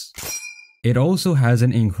wheels. It also has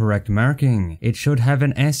an incorrect marking. It should have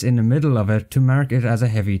an S in the middle of it to mark it as a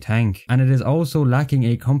heavy tank, and it is also lacking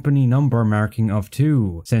a company number marking of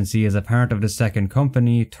 2, since he is a part of the 2nd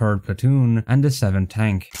company, 3rd platoon, and the 7th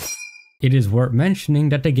tank. It is worth mentioning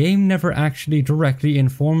that the game never actually directly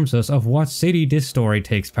informs us of what city this story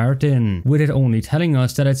takes part in, with it only telling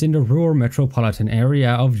us that it's in the Ruhr metropolitan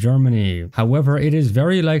area of Germany. However, it is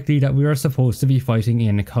very likely that we are supposed to be fighting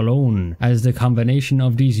in Cologne, as the combination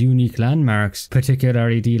of these unique landmarks,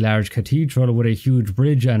 particularly the large cathedral with a huge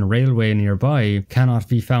bridge and railway nearby, cannot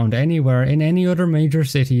be found anywhere in any other major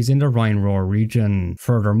cities in the Rhine-Ruhr region.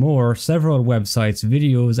 Furthermore, several websites,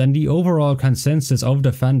 videos, and the overall consensus of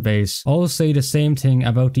the fanbase all say the same thing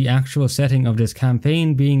about the actual setting of this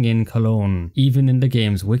campaign being in Cologne, even in the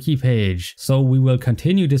game's wiki page. So we will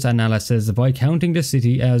continue this analysis by counting the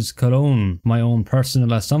city as Cologne. My own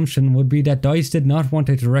personal assumption would be that DICE did not want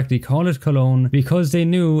to directly call it Cologne because they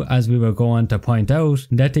knew, as we will go on to point out,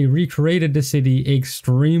 that they recreated the city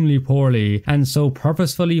extremely poorly and so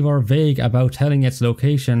purposefully were vague about telling its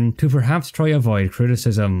location to perhaps try avoid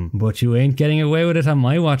criticism. But you ain't getting away with it on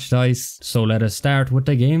my watch, DICE. So let us start with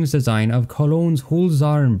the game's design of Cologne's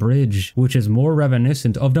Hohlsaaren Bridge, which is more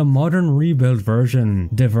reminiscent of the modern rebuilt version.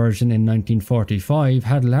 The version in 1945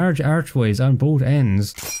 had large archways on both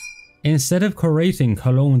ends. Instead of curating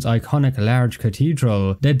Cologne's iconic large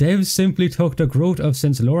cathedral, the devs simply took the growth of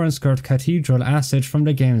St. Lawrencekirk Cathedral asset from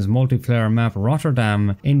the game's multiplayer map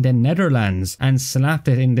Rotterdam in the Netherlands and slapped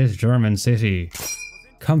it in this German city.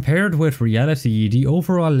 Compared with reality, the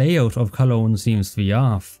overall layout of Cologne seems to be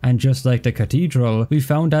off, and just like the cathedral, we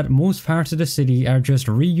found that most parts of the city are just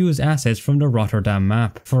reused assets from the Rotterdam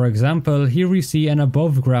map. For example, here we see an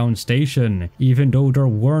above ground station, even though there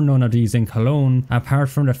were none of these in Cologne, apart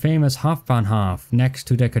from the famous Hauptbahnhof next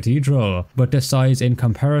to the cathedral, but the size in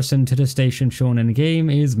comparison to the station shown in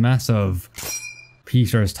game is massive.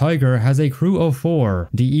 Peter's Tiger has a crew of 4.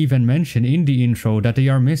 They even mention in the intro that they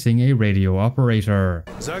are missing a radio operator.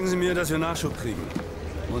 Sagen Sie mir, dass wir Nachschub kriegen.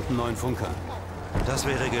 Und einen neuen Funker. Das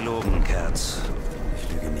wäre gelogen, Kerz. Ich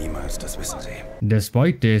lüge niemals, das wissen Sie.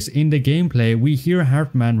 Despite this, in the gameplay we hear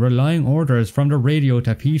Hartmann relying orders from the radio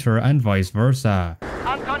to Peter and vice versa.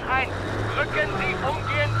 Anton 1, rücken Sie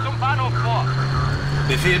umgehend zum Bahnhof vor.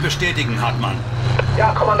 Befehl bestätigen, Hartmann.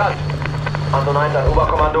 Ja, Kommandant. Anton 1 an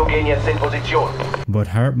Oberkommando gehen jetzt in Position. But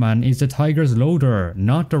Hartmann is the Tiger's loader,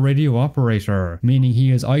 not the radio operator, meaning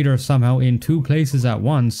he is either somehow in 2 places at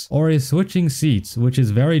once or is switching seats, which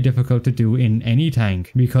is very difficult to do in any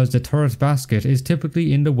tank because the turret basket is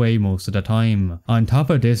typically in the way most of the time. On top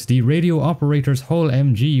of this, the radio operator's whole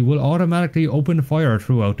MG will automatically open fire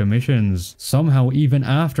throughout the missions, somehow even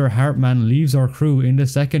after Hartmann leaves our crew in the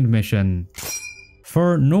 2nd mission.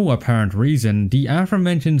 For no apparent reason, the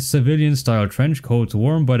aforementioned civilian-style trench coats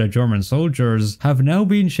worn by the German soldiers have now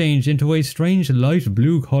been changed into a strange light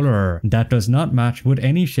blue colour that does not match with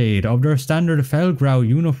any shade of their standard Feldgrau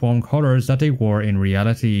uniform colours that they wore in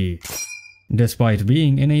reality. Despite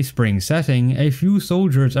being in a spring setting, a few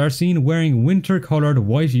soldiers are seen wearing winter-coloured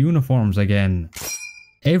white uniforms again.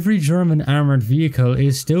 Every German armoured vehicle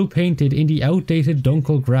is still painted in the outdated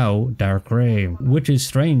Dunkelgrau dark grey, which is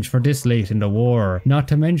strange for this late in the war, not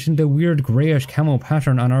to mention the weird greyish camo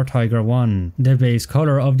pattern on our Tiger 1. The base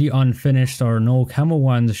colour of the unfinished or no camo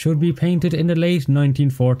ones should be painted in the late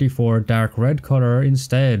 1944 dark red colour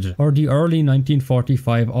instead, or the early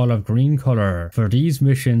 1945 olive green colour. For these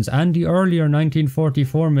missions and the earlier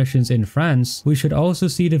 1944 missions in France, we should also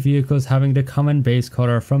see the vehicles having the common base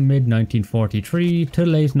colour from mid 1943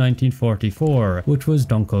 to late 1944, which was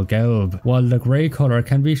Dunkelgelb, while the grey colour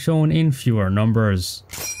can be shown in fewer numbers.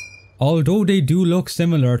 Although they do look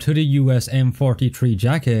similar to the US M43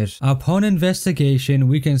 jacket, upon investigation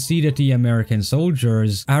we can see that the American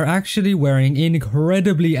soldiers are actually wearing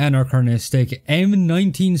incredibly anachronistic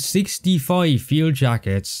M1965 field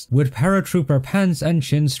jackets with paratrooper pants and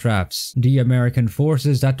chin straps. The American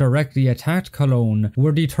forces that directly attacked Cologne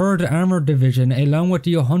were the 3rd Armoured Division along with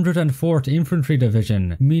the 104th Infantry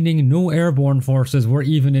Division, meaning no airborne forces were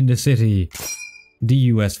even in the city.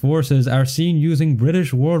 The US forces are seen using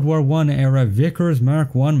British World War I era Vickers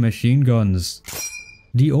Mark I machine guns.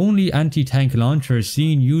 The only anti-tank launchers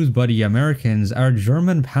seen used by the Americans are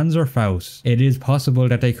German Panzerfaust. It is possible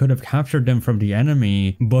that they could have captured them from the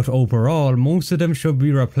enemy, but overall most of them should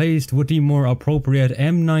be replaced with the more appropriate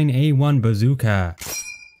M9A1 bazooka.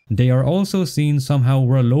 They are also seen somehow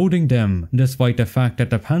reloading them, despite the fact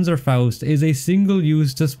that the Panzerfaust is a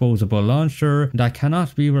single-use disposable launcher that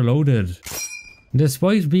cannot be reloaded.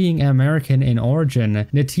 Despite being American in origin,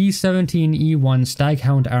 the T-17E1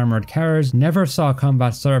 Staghound armoured cars never saw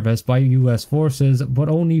combat service by US forces but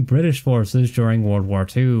only British forces during World War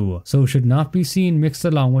II, so should not be seen mixed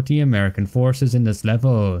along with the American forces in this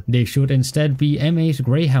level. They should instead be M8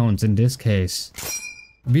 Greyhounds in this case.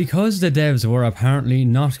 Because the devs were apparently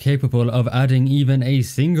not capable of adding even a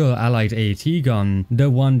single allied AT gun, the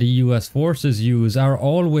one the US forces use are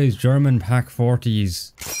always German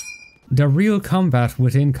Pak-40s. The real combat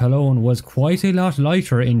within Cologne was quite a lot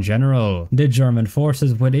lighter in general. The German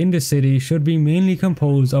forces within the city should be mainly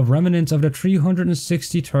composed of remnants of the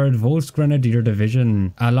 363rd Volksgrenadier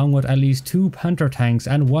Division, along with at least 2 Panther tanks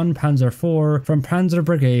and 1 Panzer IV from Panzer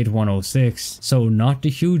Brigade 106, so not the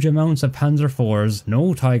huge amounts of Panzer IVs,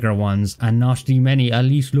 no Tiger 1s, and not the many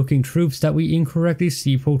elite looking troops that we incorrectly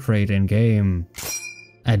see portrayed in game.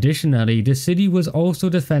 Additionally, the city was also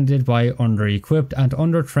defended by under-equipped and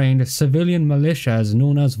under-trained civilian militias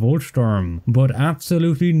known as Volkssturm, but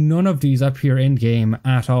absolutely none of these appear in-game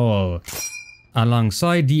at all.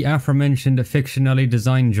 Alongside the aforementioned fictionally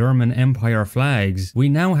designed German Empire flags, we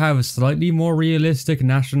now have slightly more realistic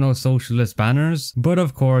National Socialist banners, but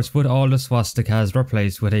of course with all the swastikas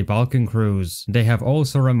replaced with a Balkenkreuz. They have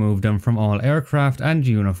also removed them from all aircraft and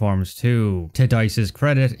uniforms too. To DICE's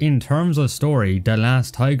credit, in terms of story, The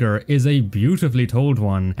Last Tiger is a beautifully told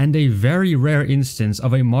one, and a very rare instance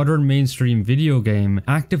of a modern mainstream video game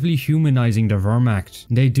actively humanizing the Wehrmacht.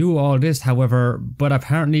 They do all this however, but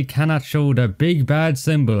apparently cannot show the big bad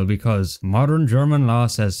symbol because modern German law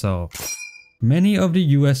says so. Many of the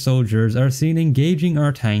US soldiers are seen engaging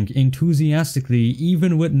our tank enthusiastically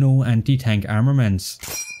even with no anti-tank armaments.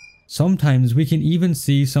 Sometimes we can even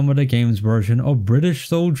see some of the game's version of British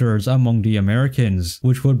soldiers among the Americans,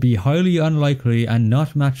 which would be highly unlikely and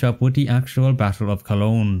not match up with the actual Battle of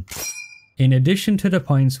Cologne. In addition to the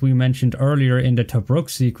points we mentioned earlier in the Tobruk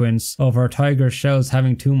sequence of our Tiger's shells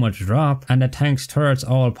having too much drop and the tank's turrets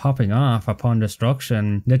all popping off upon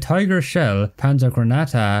destruction, the Tiger shell,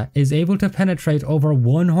 Panzergranate, is able to penetrate over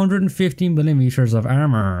 150mm of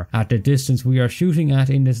armor. At the distance we are shooting at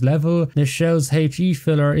in this level, the shell's HE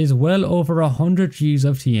filler is well over 100 Gs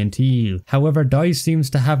of TNT. However, DICE seems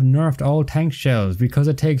to have nerfed all tank shells because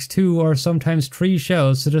it takes 2 or sometimes 3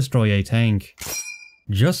 shells to destroy a tank.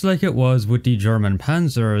 Just like it was with the German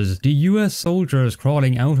Panzers, the US soldiers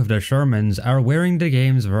crawling out of the Shermans are wearing the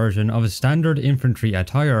game's version of standard infantry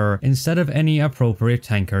attire instead of any appropriate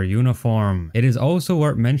tanker uniform. It is also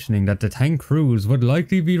worth mentioning that the tank crews would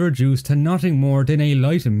likely be reduced to nothing more than a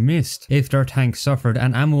light mist if their tank suffered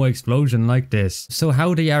an ammo explosion like this, so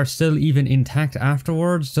how they are still even intact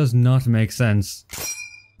afterwards does not make sense.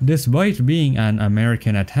 Despite being an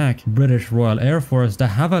American attack, British Royal Air Force de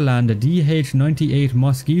Havilland DH-98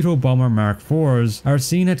 Mosquito Bomber Mark IVs are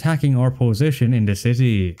seen attacking our position in the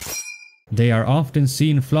city. They are often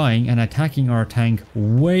seen flying and attacking our tank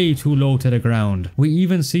way too low to the ground. We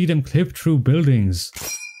even see them clip through buildings.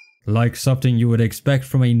 Like something you would expect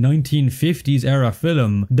from a 1950s era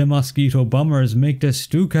film, the Mosquito Bombers make the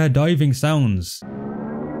Stuka diving sounds.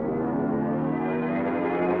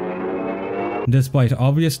 Despite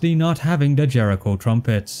obviously not having the Jericho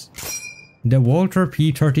trumpets. The Walter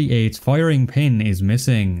P-38's firing pin is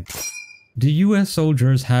missing. The US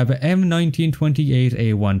soldiers have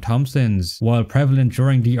M1928A1 Thompsons. While prevalent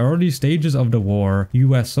during the early stages of the war,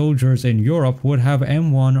 US soldiers in Europe would have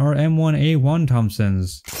M1 or M1A1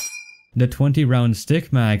 Thompsons. The 20-round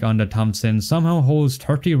stick mag on the Thompson somehow holds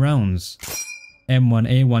 30 rounds.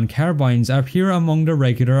 M1A1 carbines appear among the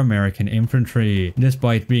regular American infantry,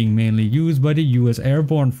 despite being mainly used by the US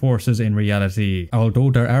airborne forces in reality.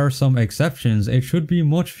 Although there are some exceptions, it should be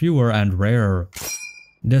much fewer and rare.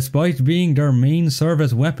 Despite being their main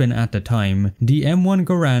service weapon at the time, the M1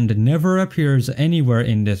 Garand never appears anywhere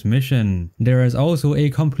in this mission. There is also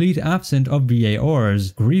a complete absence of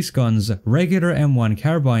BARs, grease guns, regular M1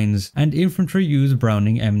 carbines, and infantry-used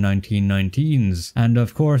Browning M1919s. And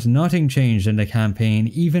of course, nothing changed in the campaign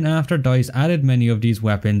even after DICE added many of these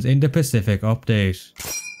weapons in the Pacific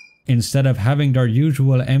Update. Instead of having their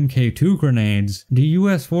usual MK2 grenades, the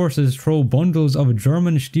US forces throw bundles of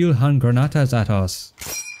German Stielhandgranatas at us.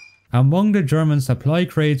 Among the German supply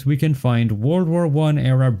crates we can find World War I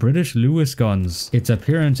era British Lewis guns. Its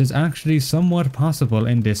appearance is actually somewhat possible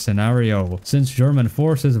in this scenario, since German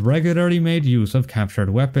forces regularly made use of captured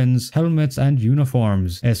weapons, helmets and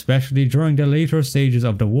uniforms, especially during the later stages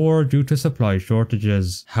of the war due to supply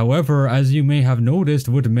shortages. However, as you may have noticed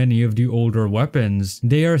with many of the older weapons,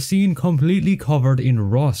 they are seen completely covered in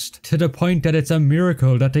rust, to the point that it's a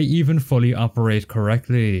miracle that they even fully operate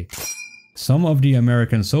correctly. Some of the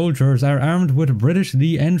American soldiers are armed with British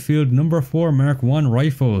Lee Enfield No. 4 Mark I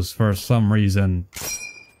rifles for some reason.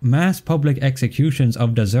 Mass public executions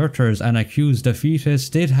of deserters and accused defeatists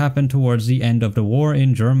did happen towards the end of the war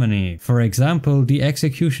in Germany. For example, the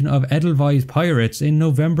execution of Edelweiss pirates in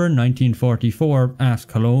November 1944 at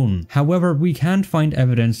Cologne. However, we can't find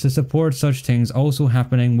evidence to support such things also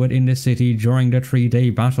happening within the city during the 3-day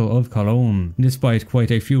Battle of Cologne, despite quite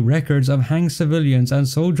a few records of hanged civilians and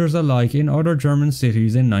soldiers alike in other German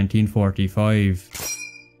cities in 1945.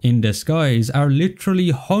 In the skies are literally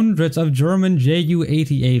hundreds of German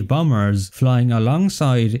Ju-88 bombers flying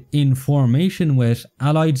alongside, in formation with,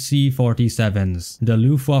 Allied C-47s. The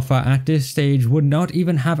Luftwaffe at this stage would not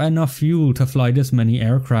even have enough fuel to fly this many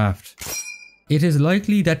aircraft. It is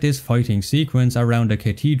likely that this fighting sequence around the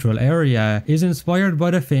cathedral area is inspired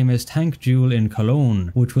by the famous tank duel in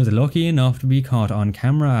Cologne, which was lucky enough to be caught on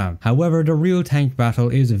camera. However, the real tank battle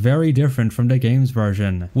is very different from the game's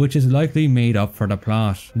version, which is likely made up for the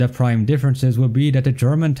plot. The prime differences would be that the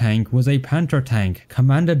German tank was a Panther tank,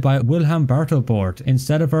 commanded by Wilhelm Bartelbort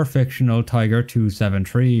instead of our fictional Tiger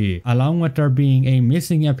 273, along with there being a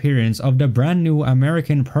missing appearance of the brand new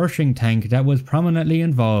American Pershing tank that was prominently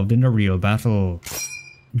involved in the real battle.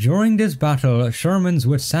 During this battle, Shermans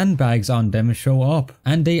with sandbags on them show up,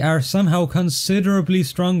 and they are somehow considerably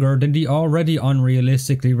stronger than the already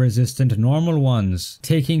unrealistically resistant normal ones,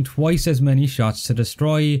 taking twice as many shots to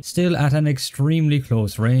destroy, still at an extremely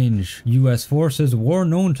close range. US forces were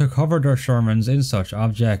known to cover their Shermans in such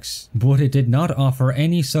objects, but it did not offer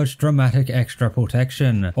any such dramatic extra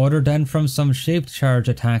protection, other than from some shaped charge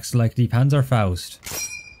attacks like the Panzerfaust.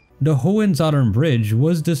 The Hohenzollern Bridge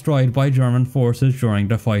was destroyed by German forces during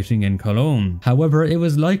the fighting in Cologne. However, it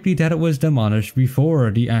was likely that it was demolished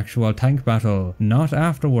before the actual tank battle, not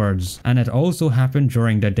afterwards, and it also happened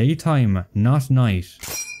during the daytime, not night.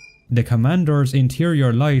 The commander's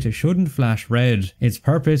interior light shouldn't flash red. Its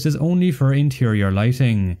purpose is only for interior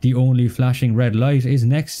lighting. The only flashing red light is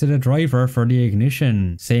next to the driver for the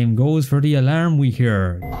ignition. Same goes for the alarm we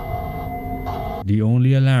hear. The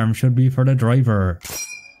only alarm should be for the driver.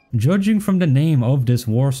 Judging from the name of this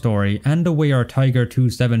war story and the way our Tiger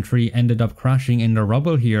 273 ended up crashing in the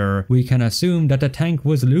rubble here, we can assume that the tank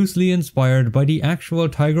was loosely inspired by the actual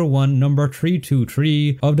Tiger 1 No.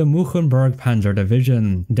 323 of the Muchenberg Panzer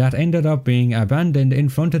Division, that ended up being abandoned in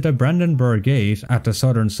front of the Brandenburg Gate at the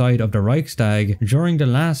southern side of the Reichstag during the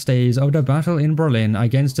last days of the battle in Berlin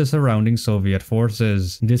against the surrounding Soviet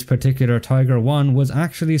forces. This particular Tiger 1 was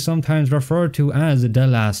actually sometimes referred to as the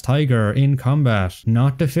Last Tiger in combat,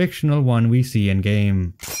 not the fictional one we see in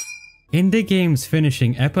game. In the game's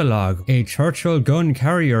finishing epilogue, a Churchill gun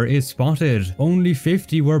carrier is spotted. Only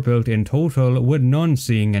 50 were built in total, with none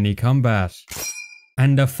seeing any combat.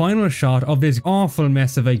 And the final shot of this awful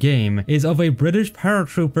mess of a game is of a British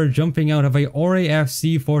paratrooper jumping out of a RAF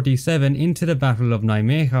C-47 into the Battle of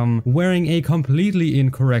Nijmegen wearing a completely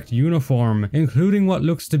incorrect uniform, including what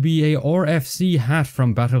looks to be a RFC hat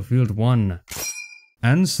from Battlefield 1.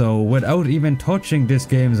 And so, without even touching this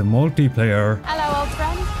game's multiplayer, hello, old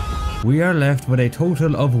friend. we are left with a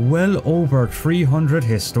total of well over 300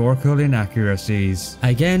 historical inaccuracies.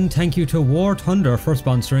 Again, thank you to War Thunder for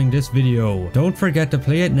sponsoring this video. Don't forget to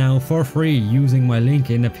play it now for free using my link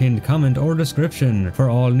in the pinned comment or description for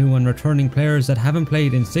all new and returning players that haven't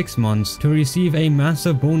played in 6 months to receive a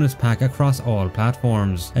massive bonus pack across all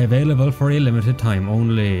platforms, available for a limited time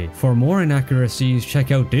only. For more inaccuracies,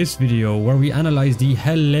 check out this video where we analyze the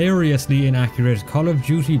hilariously inaccurate Call of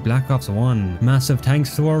Duty Black Ops 1. Massive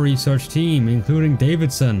thanks to our research team including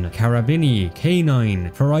Davidson, Carabini,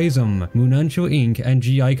 K9, Verizon, Munancho Inc. and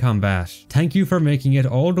GI Combat. Thank you for making it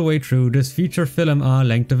all the way through this feature film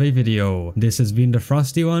length of a video. This has been the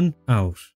Frosty one, out.